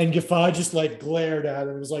 and Giffey just like glared at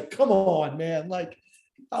him. It was like, come on, man, like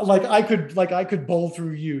I could bowl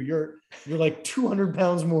through you. You're like 200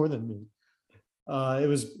 pounds more than me. It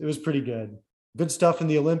was pretty good. Good stuff in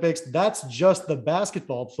the Olympics. That's just the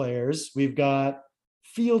basketball players. We've got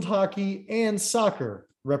field hockey and soccer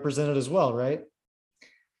represented as well, right?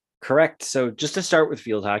 Correct. So just to start with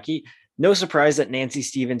field hockey, no surprise that Nancy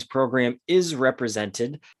Stevens' program is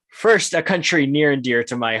represented. First, a country near and dear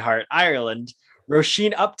to my heart, Ireland.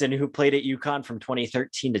 Roisin Upton, who played at UConn from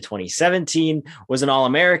 2013 to 2017, was an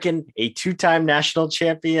All-American, a 2-time national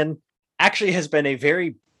champion, actually has been a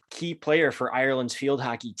very key player for Ireland's field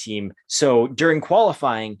hockey team. So during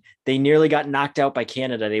qualifying, they nearly got knocked out by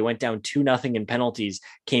Canada. They went down 2-0 in penalties,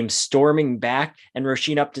 came storming back, and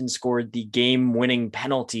Roisin Upton scored the game-winning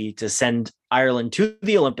penalty to send Ireland to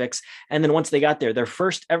the Olympics. And then once they got there, their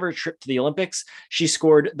first ever trip to the Olympics, she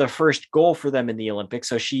scored the first goal for them in the Olympics.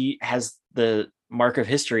 So she has the mark of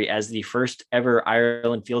history as the first ever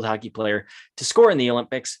Ireland field hockey player to score in the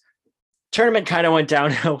Olympics. Tournament kind of went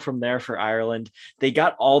downhill from there for Ireland. They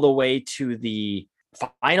got all the way to the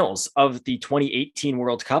finals of the 2018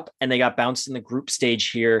 World Cup, and they got bounced in the group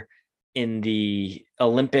stage here in the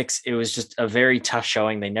Olympics. It was just a very tough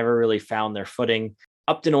showing. They never really found their footing.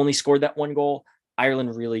 Upton only scored that 1 goal.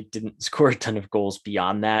 Ireland really didn't score a ton of goals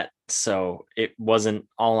beyond that, so it wasn't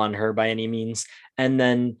all on her by any means. And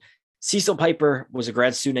then Cecil Piper was a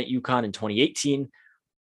grad student at UConn in 2018,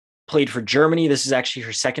 played for Germany. This is actually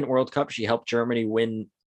her second World Cup. She helped Germany win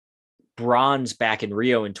bronze back in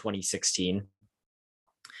Rio in 2016.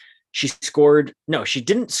 She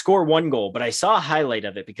didn't score 1 goal, but I saw a highlight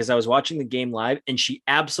of it because I was watching the game live, and she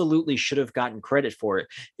absolutely should have gotten credit for it.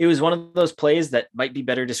 It was one of those plays that might be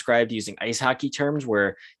better described using ice hockey terms,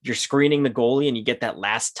 where you're screening the goalie and you get that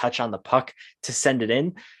last touch on the puck to send it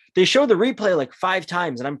in. they showed the replay like 5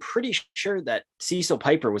 times, and I'm pretty sure that Cecil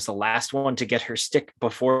Piper was the last one to get her stick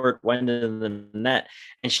before it went in the net,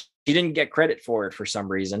 and she didn't get credit for it for some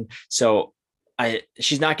reason. So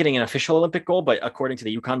she's not getting an official Olympic goal, but according to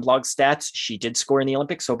the UConn blog stats, she did score in the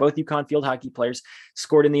Olympics. So both UConn field hockey players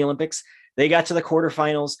scored in the Olympics. They got to the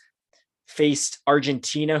quarterfinals, faced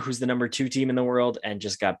Argentina, who's the number 2 team in the world, and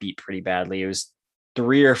just got beat pretty badly. It was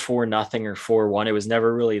 3 or 4-0 or 4-1. It was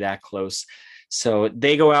never really that close. So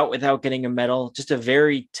they go out without getting a medal. Just a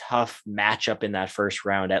very tough matchup in that first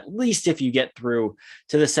round. At least if you get through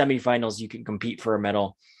to the semifinals, you can compete for a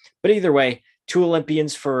medal. But either way, 2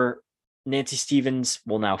 Olympians for Nancy Stevens,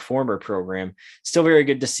 well, now former program. Still very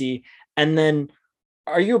good to see. And then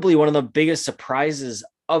arguably one of the biggest surprises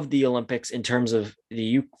of the Olympics in terms of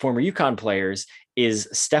the former UConn players is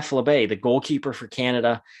Steph LeBay, the goalkeeper for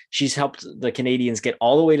Canada. She's helped the Canadians get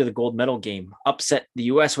all the way to the gold medal game, upset the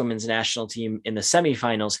U.S. women's national team in the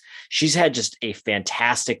semifinals. She's had just a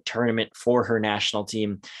fantastic tournament for her national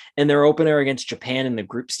team. In their opener against Japan in the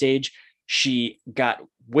group stage, she got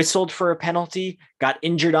whistled for a penalty, got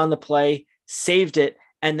injured on the play, saved it,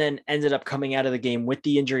 and then ended up coming out of the game with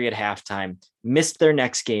the injury at halftime, missed their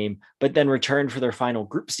next game, but then returned for their final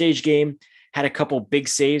group stage game, had a couple big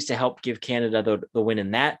saves to help give Canada the win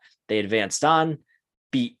in that. They advanced on,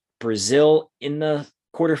 beat Brazil in the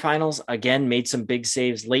quarterfinals, again, made some big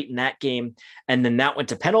saves late in that game, and then that went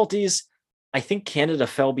to penalties. I think Canada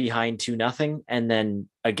fell behind 2-0 and then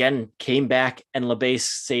again came back, and LeBay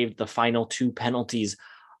saved the final 2 penalties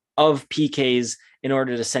of PKs in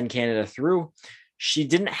order to send Canada through. She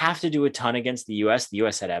didn't have to do a ton against the U.S. The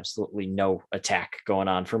U.S. had absolutely no attack going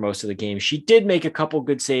on for most of the game. She did make a couple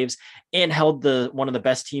good saves and held one of the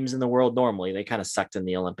best teams in the world normally. They kind of sucked in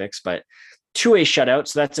the Olympics, but 2-a shutout,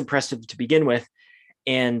 so that's impressive to begin with.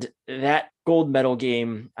 And that gold medal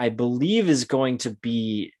game, I believe, is going to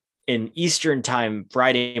be in Eastern time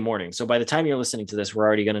Friday morning. So by the time you're listening to this, we're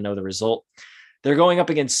already going to know the result. They're going up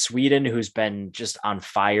against Sweden, who's been just on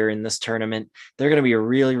fire in this tournament. They're going to be a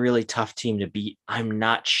really, really tough team to beat. I'm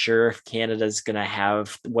not sure if Canada's going to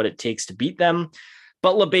have what it takes to beat them,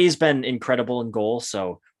 but LeBay's been incredible in goal.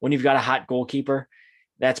 So when you've got a hot goalkeeper,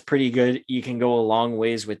 that's pretty good. You can go a long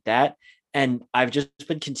ways with that. And I've just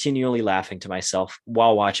been continually laughing to myself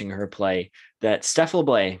while watching her play that Steph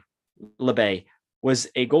LeBay was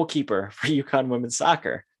a goalkeeper for UConn women's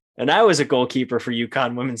soccer. And I was a goalkeeper for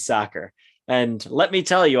UConn women's soccer. And let me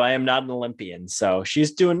tell you, I am not an Olympian. So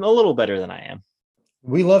she's doing a little better than I am.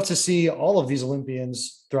 We love to see all of these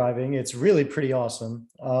Olympians thriving. It's really pretty awesome.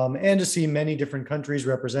 And to see many different countries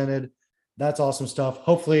represented. That's awesome stuff.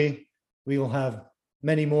 Hopefully we will have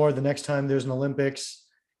many more the next time there's an Olympics.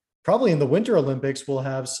 Probably in the Winter Olympics, we'll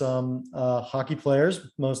have some hockey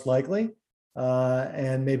players, most likely,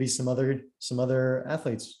 and maybe some other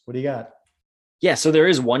athletes. What do you got? Yeah, so there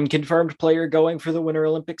is one confirmed player going for the Winter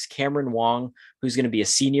Olympics, Cameron Wong, who's going to be a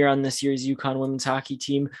senior on this year's UConn women's hockey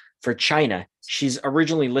team for China. She's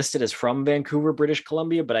originally listed as from Vancouver, British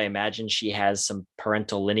Columbia, but I imagine she has some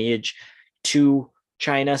parental lineage to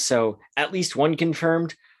China. So at least one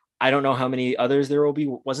confirmed. I don't know how many others there will be.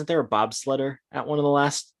 Wasn't there a bobsledder at one of the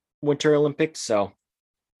last Winter Olympics? So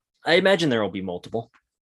I imagine there will be multiple.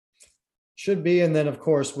 Should be, and then of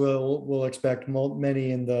course we'll expect many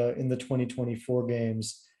in the 2024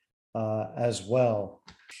 games as well.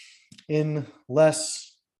 In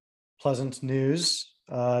less pleasant news,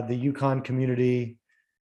 the UConn community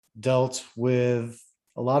dealt with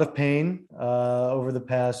a lot of pain over the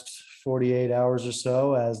past 48 hours or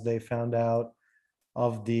so as they found out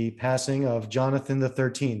of the passing of Jonathan the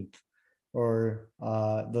 13th, or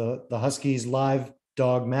the Huskies' live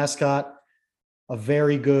dog mascot. A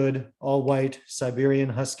very good all-white Siberian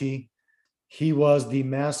Husky. He was the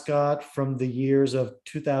mascot from the years of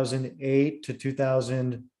 2008 to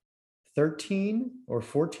 2013 or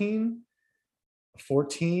 14.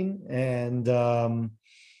 And,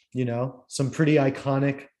 some pretty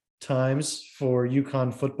iconic times for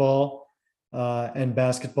UConn football and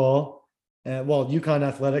basketball. UConn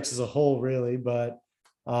athletics as a whole, really, but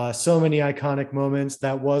so many iconic moments.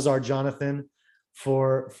 That was our Jonathan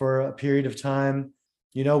for a period of time.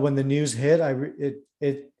 When the news hit,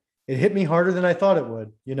 it hit me harder than I thought it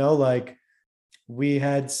would. We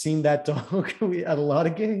had seen that dog at a lot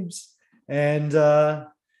of games, and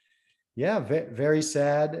very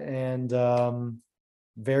sad, and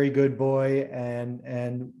very good boy,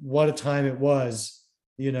 and what a time it was,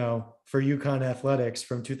 for UConn athletics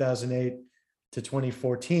from 2008 to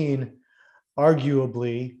 2014.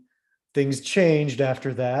 Arguably, things changed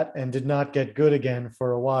after that and did not get good again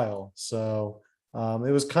for a while. So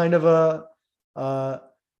it was kind of a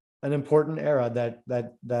an important era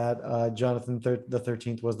that Jonathan the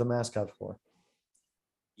 13th was the mascot for.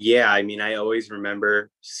 Yeah, I mean, I always remember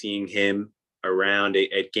seeing him around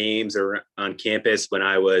at games or on campus when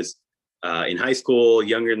I was in high school,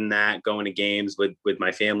 younger than that, going to games with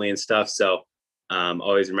my family and stuff. So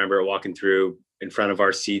always remember walking through in front of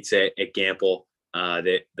our seats at Gamble,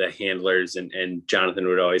 the handlers and Jonathan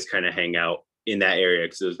would always kind of hang out in that area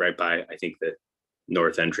because it was right by, I think, the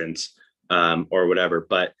north entrance or whatever.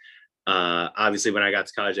 But obviously when I got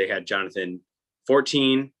to college, they had Jonathan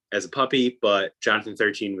 14 as a puppy, but Jonathan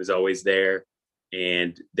 13 was always there,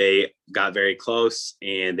 and they got very close,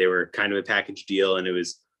 and they were kind of a package deal. And it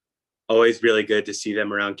was always really good to see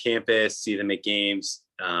them around campus, see them at games.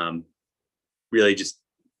 Really just,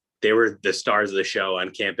 they were the stars of the show on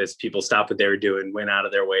campus. People stopped what they were doing, went out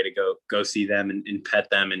of their way to go see them and pet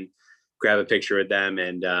them and grab a picture with them.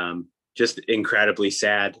 And just incredibly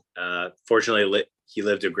sad. Fortunately, he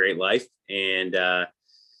lived a great life. And,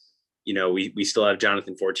 we still have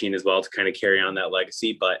Jonathan 14 as well to kind of carry on that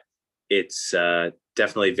legacy, but it's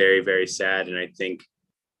definitely very, very sad. And I think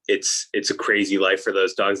it's a crazy life for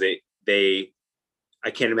those dogs. I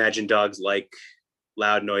can't imagine dogs like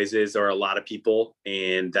loud noises or a lot of people.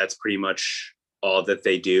 And that's pretty much all that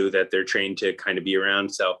they do, that they're trained to kind of be around.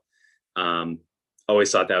 So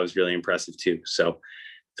always thought that was really impressive too. So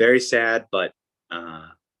very sad, but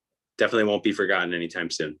definitely won't be forgotten anytime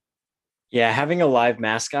soon. Yeah, having a live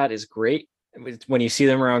mascot is great. When you see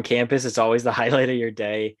them around campus, it's always the highlight of your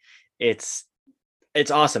day. It's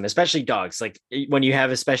awesome, especially dogs. Like when you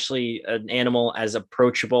have especially an animal as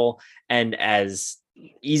approachable and as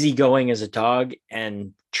easygoing as a dog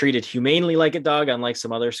and treated humanely like a dog, unlike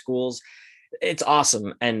some other schools, it's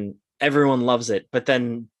awesome and everyone loves it. But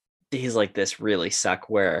then days like this really suck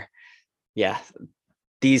where, yeah,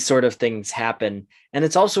 these sort of things happen. And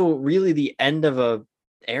it's also really the end of a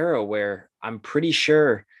era where I'm pretty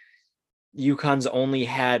sure UConn's only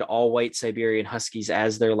had all white Siberian Huskies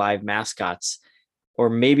as their live mascots, or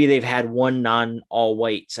maybe they've had one all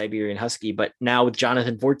white Siberian Husky, but now with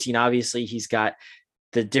Jonathan 14, obviously he's got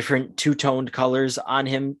the different two-toned colors on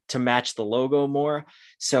him to match the logo more.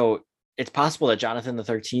 So it's possible that Jonathan the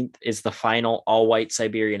 13th is the final all white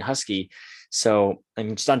Siberian Husky. So I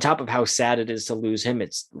mean, just on top of how sad it is to lose him,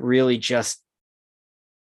 it's really just,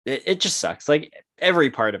 it just sucks. Like every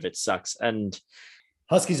part of it sucks. And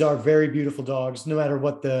Huskies are very beautiful dogs, no matter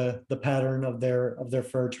what the pattern of their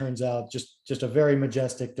fur turns out. Just a very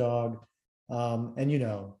majestic dog.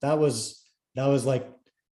 And that was like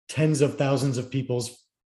tens of thousands of people's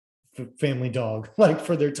family dog, like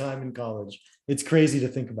for their time in college. It's crazy to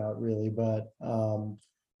think about, really. But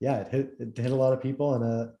yeah, it hit a lot of people,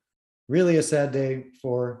 and really a sad day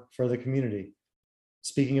for the community.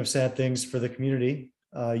 Speaking of sad things for the community,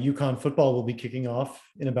 UConn football will be kicking off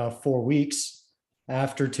in about 4 weeks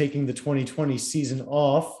after taking the 2020 season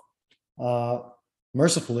off.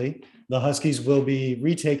 Mercifully, the Huskies will be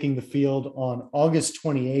retaking the field on August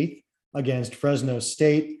 28th against Fresno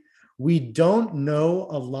State. We don't know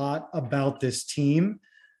a lot about this team,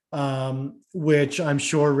 which I'm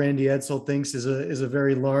sure Randy Edsall thinks is a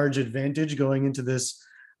very large advantage going into this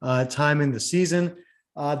time in the season.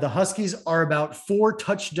 The Huskies are about 4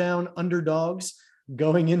 touchdown underdogs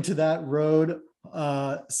going into that road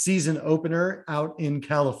season opener out in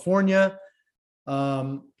California.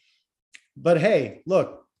 But hey,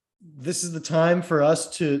 look, this is the time for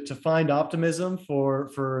us to find optimism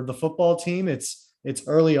for the football team. It's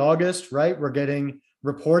early August, right? We're getting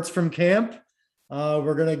reports from camp.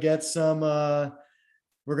 We're gonna get some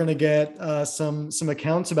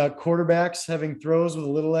accounts about quarterbacks having throws with a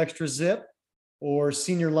little extra zip, or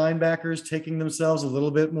senior linebackers taking themselves a little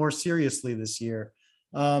bit more seriously this year.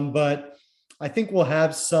 But I think we'll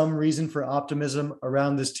have some reason for optimism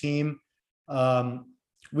around this team.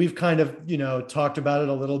 We've kind of, talked about it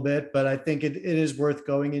a little bit, but I think it is worth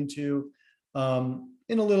going into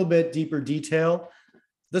in a little bit deeper detail.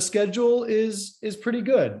 The schedule is pretty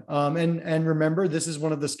good. And remember, this is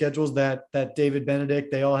one of the schedules that David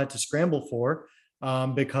Benedict, they all had to scramble for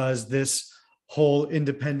because this whole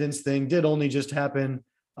independence thing did only just happen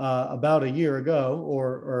about a year ago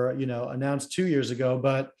or announced 2 years ago.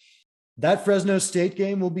 But that Fresno State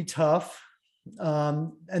game will be tough.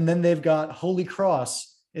 And then they've got Holy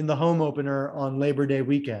Cross in the home opener on Labor Day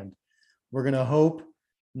weekend. We're going to hope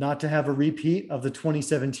not to have a repeat of the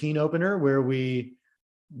 2017 opener where we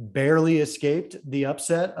barely escaped the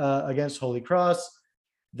upset against Holy Cross.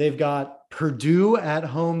 They've got Purdue at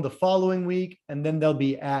home the following week, and then they'll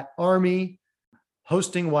be at Army,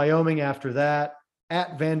 hosting Wyoming after that,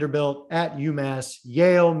 at Vanderbilt, at UMass,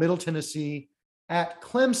 Yale, Middle Tennessee, at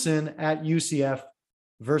Clemson, at UCF,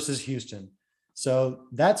 versus Houston. So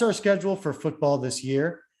that's our schedule for football this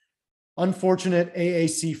year. Unfortunate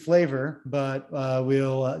AAC flavor, but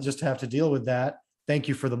we'll just have to deal with that. Thank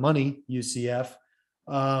you for the money, UCF.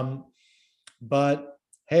 But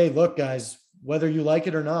hey, look, guys, whether you like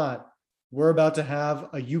it or not, we're about to have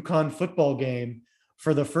a UConn football game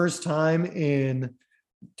for the first time in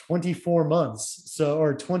 24 months.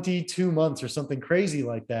 Or 22 months or something crazy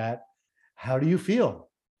like that. How do you feel?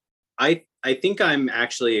 I think I'm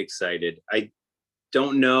actually excited. I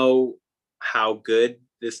don't know how good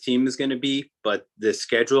this team is going to be, but the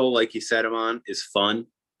schedule, like you said, Amon, is fun.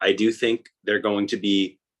 I do think they're going to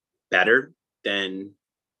be better than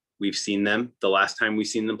we've seen them the last time we've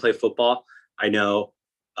seen them play football. I know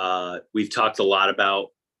we've talked a lot about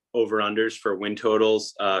over-unders for win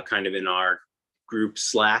totals kind of in our group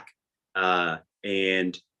Slack.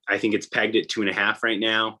 And I think it's pegged at 2.5 right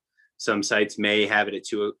now. Some sites may have it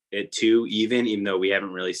at two even though we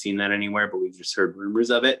haven't really seen that anywhere, but we've just heard rumors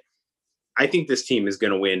of it. I think this team is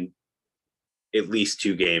going to win at least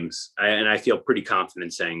 2 games. And I feel pretty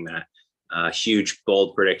confident saying that. Huge,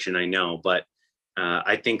 bold prediction, I know, but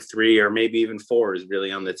I think 3 or maybe even 4 is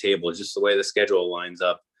really on the table. It's just the way the schedule lines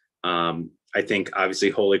up. I think obviously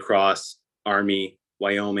Holy Cross, Army,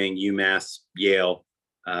 Wyoming, UMass, Yale,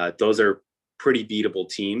 those are pretty beatable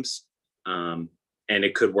teams. And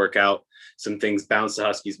it could work out. Some things bounce the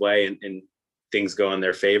Huskies' way and things go in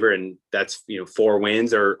their favor. And that's, 4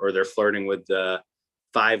 wins or they're flirting with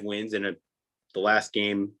 5 wins in the last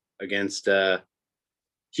game against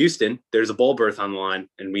Houston. There's a bowl berth on the line,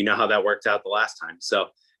 and we know how that worked out the last time. So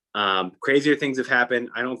crazier things have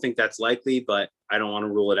happened. I don't think that's likely, but I don't want to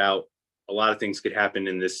rule it out. A lot of things could happen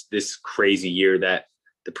in this crazy year that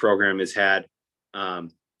the program has had.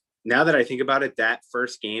 Now that I think about it, that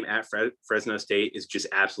first game at Fresno State is just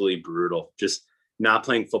absolutely brutal. Just not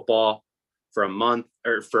playing football for a month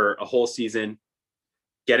or for a whole season,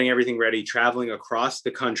 getting everything ready, traveling across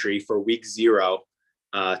the country for week 0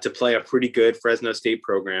 to play a pretty good Fresno State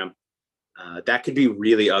program. That could be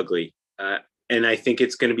really ugly. And I think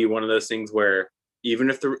it's going to be one of those things where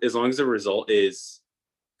even as long as the result is,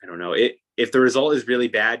 I don't know, if the result is really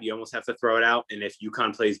bad, you almost have to throw it out. And if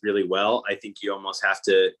UConn plays really well, I think you almost have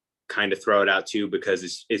to kind of throw it out too,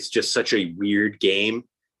 because it's just such a weird game,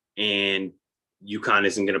 and UConn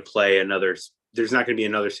isn't going to play there's not going to be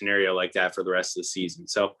another scenario like that for the rest of the season.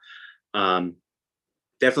 So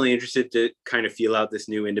definitely interested to kind of feel out this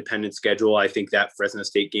new independent schedule. I think that Fresno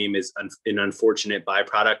State game is an unfortunate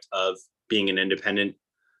byproduct of being an independent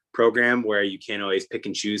program where you can't always pick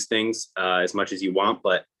and choose things as much as you want.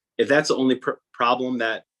 But if that's the only problem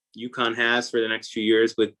that UConn has for the next few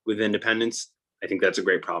years with independence, I think that's a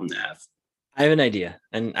great problem to have. I have an idea,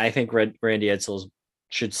 and I think Randy Edsel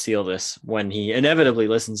should seal this when he inevitably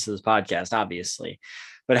listens to this podcast, obviously.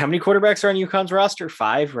 But how many quarterbacks are on UConn's roster?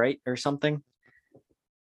 5, right? Or something?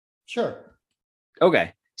 Sure.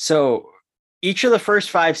 Okay. So each of the first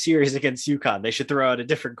 5 series against UConn, they should throw out a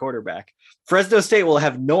different quarterback. Fresno State will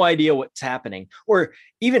have no idea what's happening. Or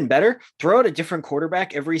even better, throw out a different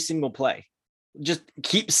quarterback every single play. Just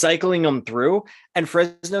keep cycling them through, and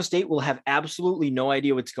Fresno State will have absolutely no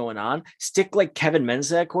idea what's going on. Stick like Kevin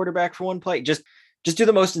Mensah at quarterback for one play. Just do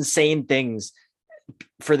the most insane things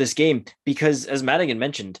for this game, because as Madigan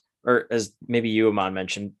mentioned, or as maybe you, Amon,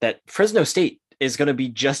 mentioned, that Fresno State is going to be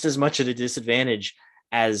just as much at a disadvantage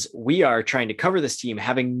as we are trying to cover this team,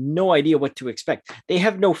 having no idea what to expect. They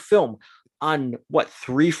have no film on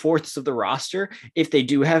 3/4 of the roster. If they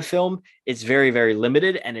do have film, it's very, very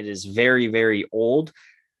limited, and it is very, very old.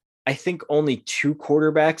 I think only 2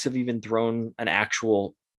 quarterbacks have even thrown an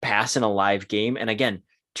actual pass in a live game. And again,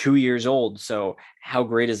 2 years old. So how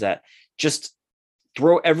great is that? Just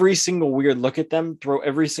throw every single weird look at them, throw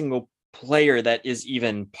every single player that is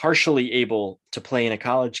even partially able to play in a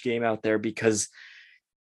college game out there, because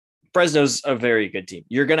Fresno's a very good team.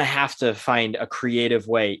 You're going to have to find a creative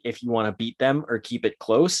way if you want to beat them or keep it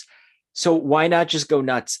close. So why not just go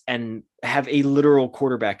nuts and have a literal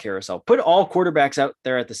quarterback carousel? Put all quarterbacks out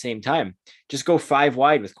there at the same time. Just go 5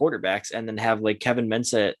 wide with quarterbacks, and then have like Kevin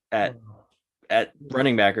Mensah at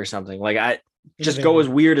running back or something. Just go as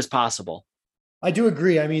weird as possible. I do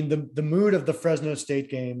agree. I mean, the mood of the Fresno State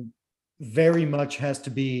game very much has to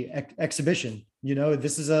be exhibition.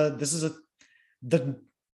 This is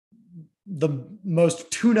the most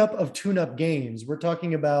tune-up of tune-up games. We're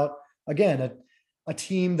talking about, again, a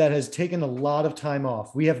team that has taken a lot of time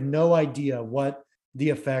off. We have no idea what the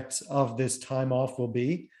effects of this time off will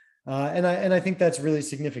be. And I think that's really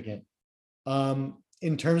significant.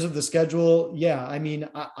 In terms of the schedule, yeah, I mean,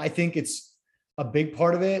 I think it's a big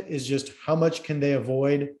part of it is just how much can they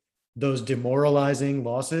avoid those demoralizing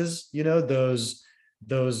losses, those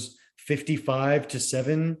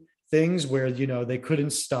 55-7 things where, they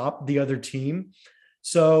couldn't stop the other team.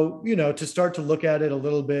 So, to start to look at it a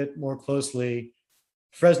little bit more closely,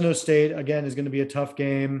 Fresno State, again, is going to be a tough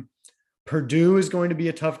game. Purdue is going to be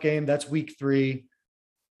a tough game. That's week 3.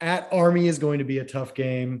 At Army is going to be a tough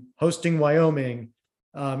game. Hosting Wyoming.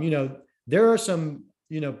 There are some,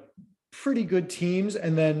 pretty good teams.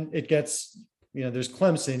 And then it gets, there's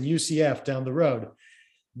Clemson, UCF down the road.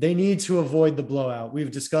 They need to avoid the blowout.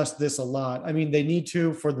 We've discussed this a lot. I mean, they need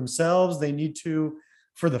to for themselves. They need to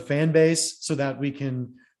for the fan base so that we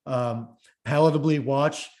can palatably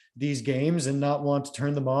watch these games and not want to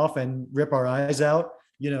turn them off and rip our eyes out,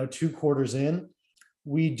 2 quarters in.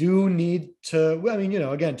 We do need to,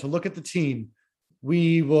 again, to look at the team.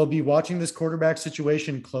 We will be watching this quarterback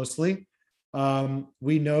situation closely.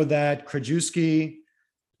 We know that Krajewski,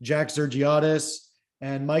 Jack Zergiadis,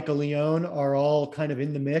 and Michael Leone are all kind of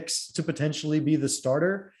in the mix to potentially be the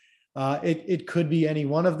starter. It could be any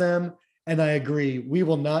one of them. And I agree, we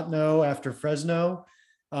will not know after Fresno.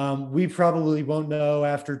 We probably won't know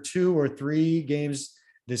after 2 or 3 games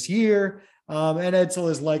this year. And Edsel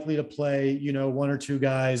is likely to play, 1 or 2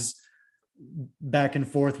 guys back and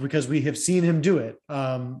forth because we have seen him do it,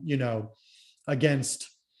 against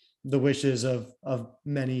the wishes of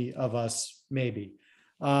many of us, maybe.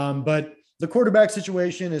 But the quarterback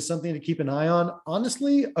situation is something to keep an eye on.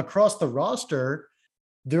 Honestly, across the roster,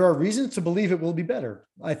 there are reasons to believe it will be better,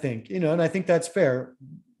 I think, and I think that's fair.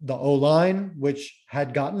 The O-line, which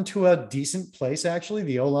had gotten to a decent place, actually,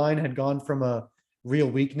 the O-line had gone from a real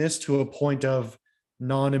weakness to a point of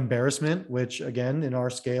non-embarrassment, which again, in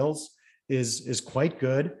our scales is quite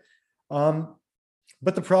good.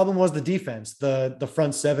 But the problem was the defense. The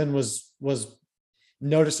front 7 was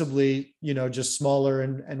noticeably, just smaller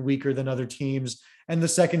and weaker than other teams. And the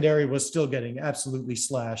secondary was still getting absolutely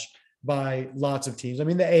slashed by lots of teams. I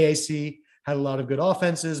mean, the AAC had a lot of good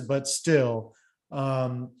offenses, but still,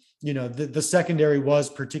 the secondary was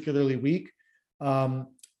particularly weak.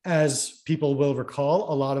 As people will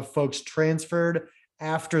recall, a lot of folks transferred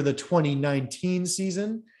after the 2019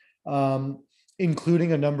 season,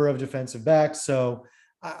 including a number of defensive backs. So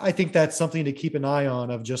I think that's something to keep an eye on,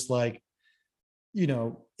 of just like,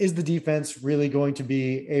 is the defense really going to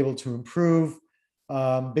be able to improve?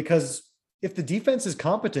 Because if the defense is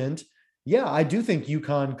competent, yeah, I do think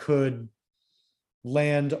UConn could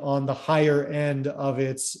land on the higher end of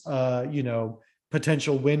its,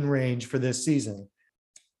 potential win range for this season.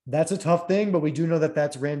 That's a tough thing, but we do know that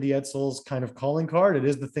that's Randy Edsall's kind of calling card. It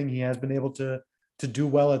is the thing he has been able to do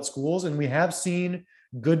well at schools. And we have seen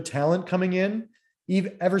good talent coming in.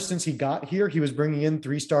 Ever since he got here, he was bringing in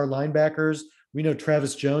 3-star linebackers. We know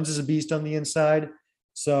Travis Jones is a beast on the inside.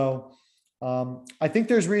 So I think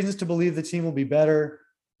there's reasons to believe the team will be better.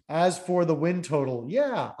 As for the win total,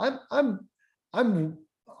 yeah, I'm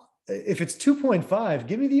if it's 2.5,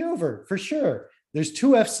 give me the over for sure. There's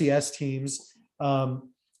 2 FCS teams.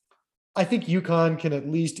 I think UConn can at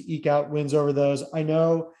least eke out wins over those. I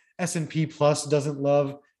know S&P Plus doesn't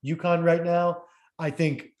love UConn right now. I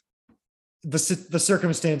think the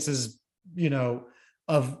circumstances,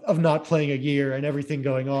 of not playing a year and everything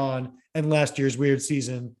going on and last year's weird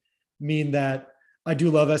season mean that I do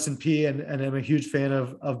love S&P and I'm a huge fan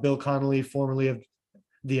of Bill Connolly, formerly of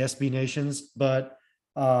the SB Nations. But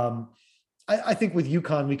I think with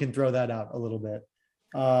UConn, we can throw that out a little bit.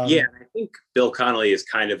 I think Bill Connolly has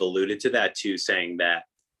kind of alluded to that too, saying that,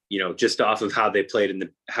 just off of how they played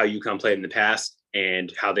how UConn played in the past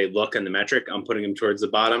and how they look in the metric, I'm putting them towards the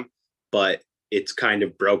bottom, but it's kind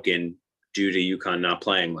of broken due to UConn not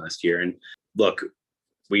playing last year. And look,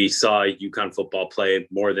 we saw UConn football play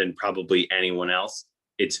more than probably anyone else.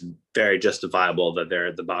 It's very justifiable that they're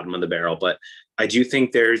at the bottom of the barrel. But I do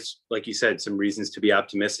think there's, like you said, some reasons to be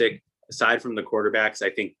optimistic. Aside from the quarterbacks, I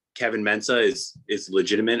think Kevin Mensah is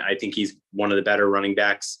legitimate. I think he's one of the better running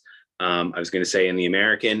backs. I was going to say in the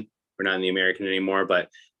American. We're not in the American anymore, but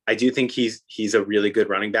I do think he's a really good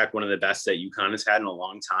running back, one of the best that UConn has had in a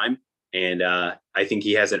long time. And I think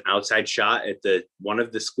he has an outside shot at one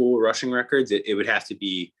of the school rushing records. It would have to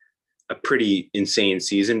be a pretty insane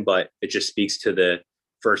season, but it just speaks to the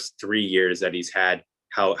first 3 years that he's had,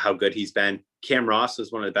 how good he's been. Cam Ross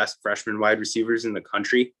was one of the best freshman wide receivers in the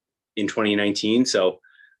country in 2019. So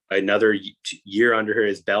another year under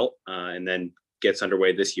his belt, and then gets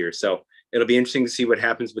underway this year. So it'll be interesting to see what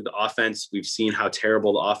happens with the offense. We've seen how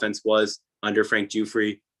terrible the offense was under Frank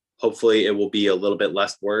Giuffre. Hopefully it will be a little bit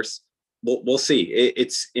less worse. We'll see.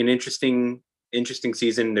 It's an interesting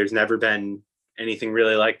season. There's never been anything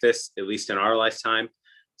really like this, at least in our lifetime.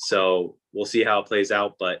 So we'll see how it plays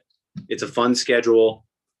out. But It's a fun schedule,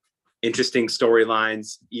 interesting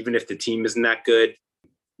storylines, even if the team isn't that good.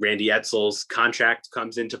 Randy Edsall's contract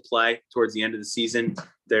comes into play towards the end of the season.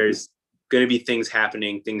 There's going to be things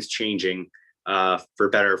happening, things changing for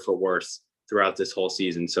better or for worse throughout this whole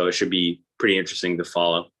season. So it should be pretty interesting to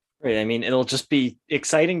follow. Right. I mean, it'll just be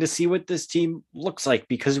exciting to see what this team looks like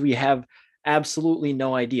because we have absolutely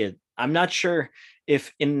no idea. I'm not sure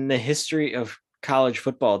if in the history of college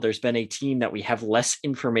football, there's been a team that we have less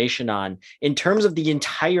information on in terms of the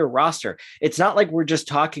entire roster. It's not like we're just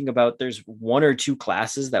talking about there's one or two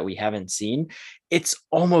classes that we haven't seen. It's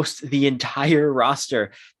almost the entire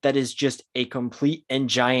roster that is just a complete and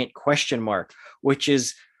giant question mark, which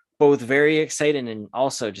is both very exciting and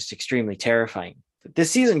also just extremely terrifying.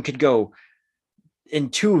 This season could go in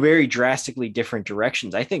two very drastically different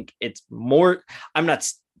directions. I think it's more, I'm not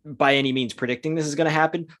by any means predicting this is going to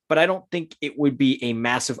happen, but I don't think it would be a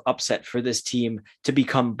massive upset for this team to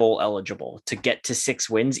become bowl eligible, to get to 6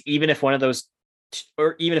 wins, even if one of those,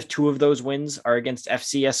 or even if 2 of those wins are against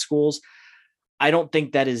FCS schools. I don't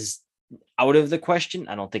think that is out of the question.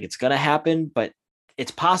 I don't think it's going to happen, but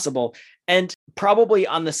it's possible. And probably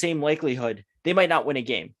on the same likelihood, they might not win a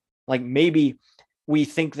game. Like maybe we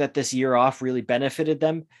think that this year off really benefited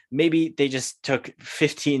them. Maybe they just took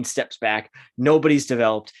 15 steps back. Nobody's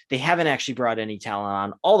developed. They haven't actually brought any talent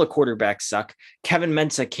on. All the quarterbacks suck. Kevin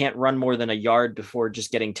Mensah can't run more than a yard before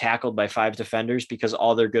just getting tackled by 5 defenders because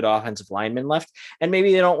all their good offensive linemen left. And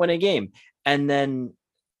maybe they don't win a game. And then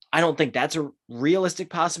I don't think that's a realistic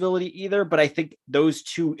possibility either. But I think those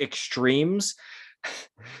two extremes,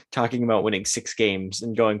 talking about winning 6 games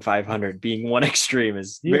and going 500 being one extreme,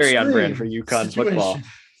 is very on brand for UConn football.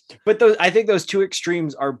 But I think those two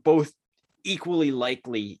extremes are both equally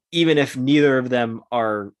likely, even if neither of them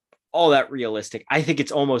are all that realistic. I think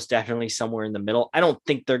it's almost definitely somewhere in the middle. I don't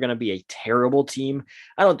think they're going to be a terrible team.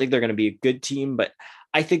 I don't think they're going to be a good team, but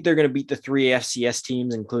I think they're going to beat the 3 FCS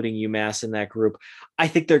teams, including UMass in that group. I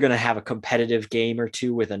think they're going to have a competitive game or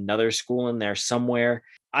two with another school in there somewhere.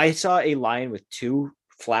 I saw a line with 2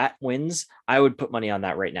 flat wins. I would put money on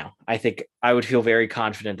that right now. I think I would feel very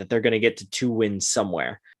confident that they're going to get to 2 wins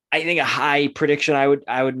somewhere. I think a high prediction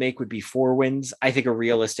I would make would be 4 wins. I think a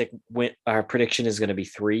realistic prediction is going to be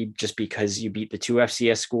 3, just because you beat the 2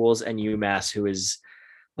 FCS schools and UMass, who is,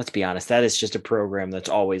 let's be honest, that is just a program that's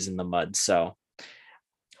always in the mud. So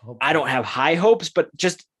I don't have high hopes, but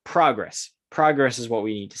just progress. Progress is what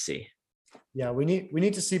we need to see. Yeah, we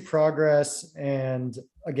need to see progress, and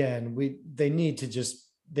again, they need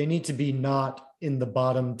to be not in the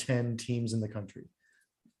bottom 10 teams in the country.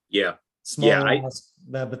 Yeah,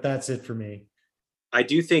 but that's it for me. I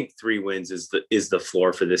do think 3 wins is the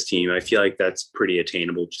floor for this team. I feel like that's pretty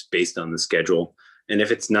attainable just based on the schedule. And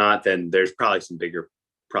if it's not, then there's probably some bigger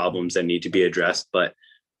problems that need to be addressed. But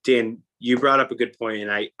Dan, you brought up a good point,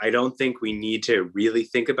 and I don't think we need to really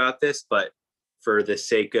think about this, but for the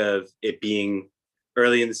sake of it being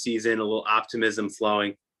early in the season, a little optimism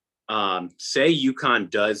flowing. Say UConn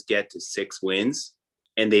does get to 6 wins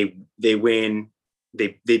and they win,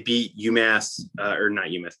 they beat UMass or not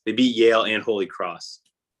UMass, they beat Yale and Holy Cross.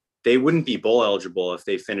 They wouldn't be bowl eligible if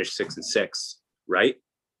they finish 6-6, right?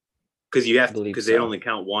 Because they only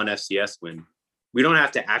count 1 FCS win. We don't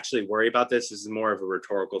have to actually worry about this. This is more of a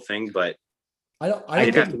rhetorical thing, but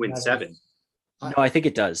I'd have to win 7. No, I think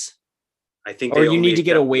it does. I think, or you need to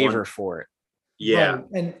get a waiver for it. Yeah,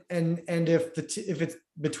 right. And if it's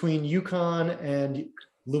between UConn and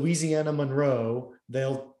Louisiana Monroe,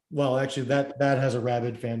 actually that has a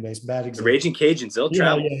rabid fan base. Bad example. The Raging Cajuns, they'll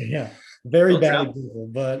travel. Yeah. Very bad example.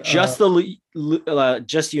 But just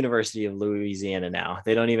just University of Louisiana now.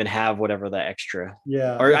 They don't even have whatever the extra.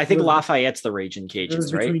 Yeah. Or I think Lafayette's the Raging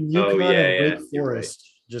Cajuns, right? UConn and Wake Forest.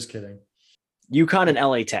 Right. Just kidding. UConn and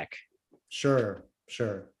LA Tech. Sure.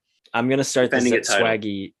 I'm gonna start the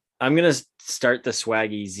Swaggy. I'm gonna start the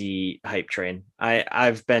Swaggy Z hype train.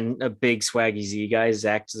 I've been a big Swaggy Z guy,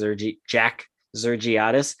 Jack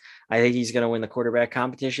Zergiadis. I think he's gonna win the quarterback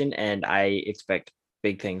competition, and I expect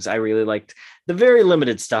big things. I really liked the very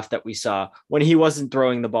limited stuff that we saw when he wasn't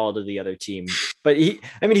throwing the ball to the other team. But he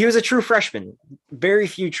was a true freshman. Very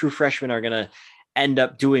few true freshmen are gonna end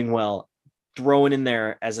up doing well thrown in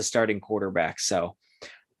there as a starting quarterback. So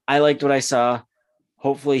I liked what I saw.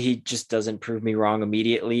 Hopefully he just doesn't prove me wrong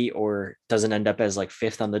immediately or doesn't end up as like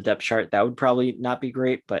 5th on the depth chart. That would probably not be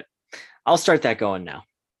great, but I'll start that going now.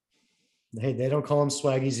 Hey, they don't call him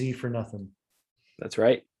Swaggy Z for nothing. That's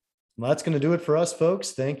right. Well, that's going to do it for us,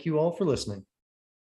 folks. Thank you all for listening.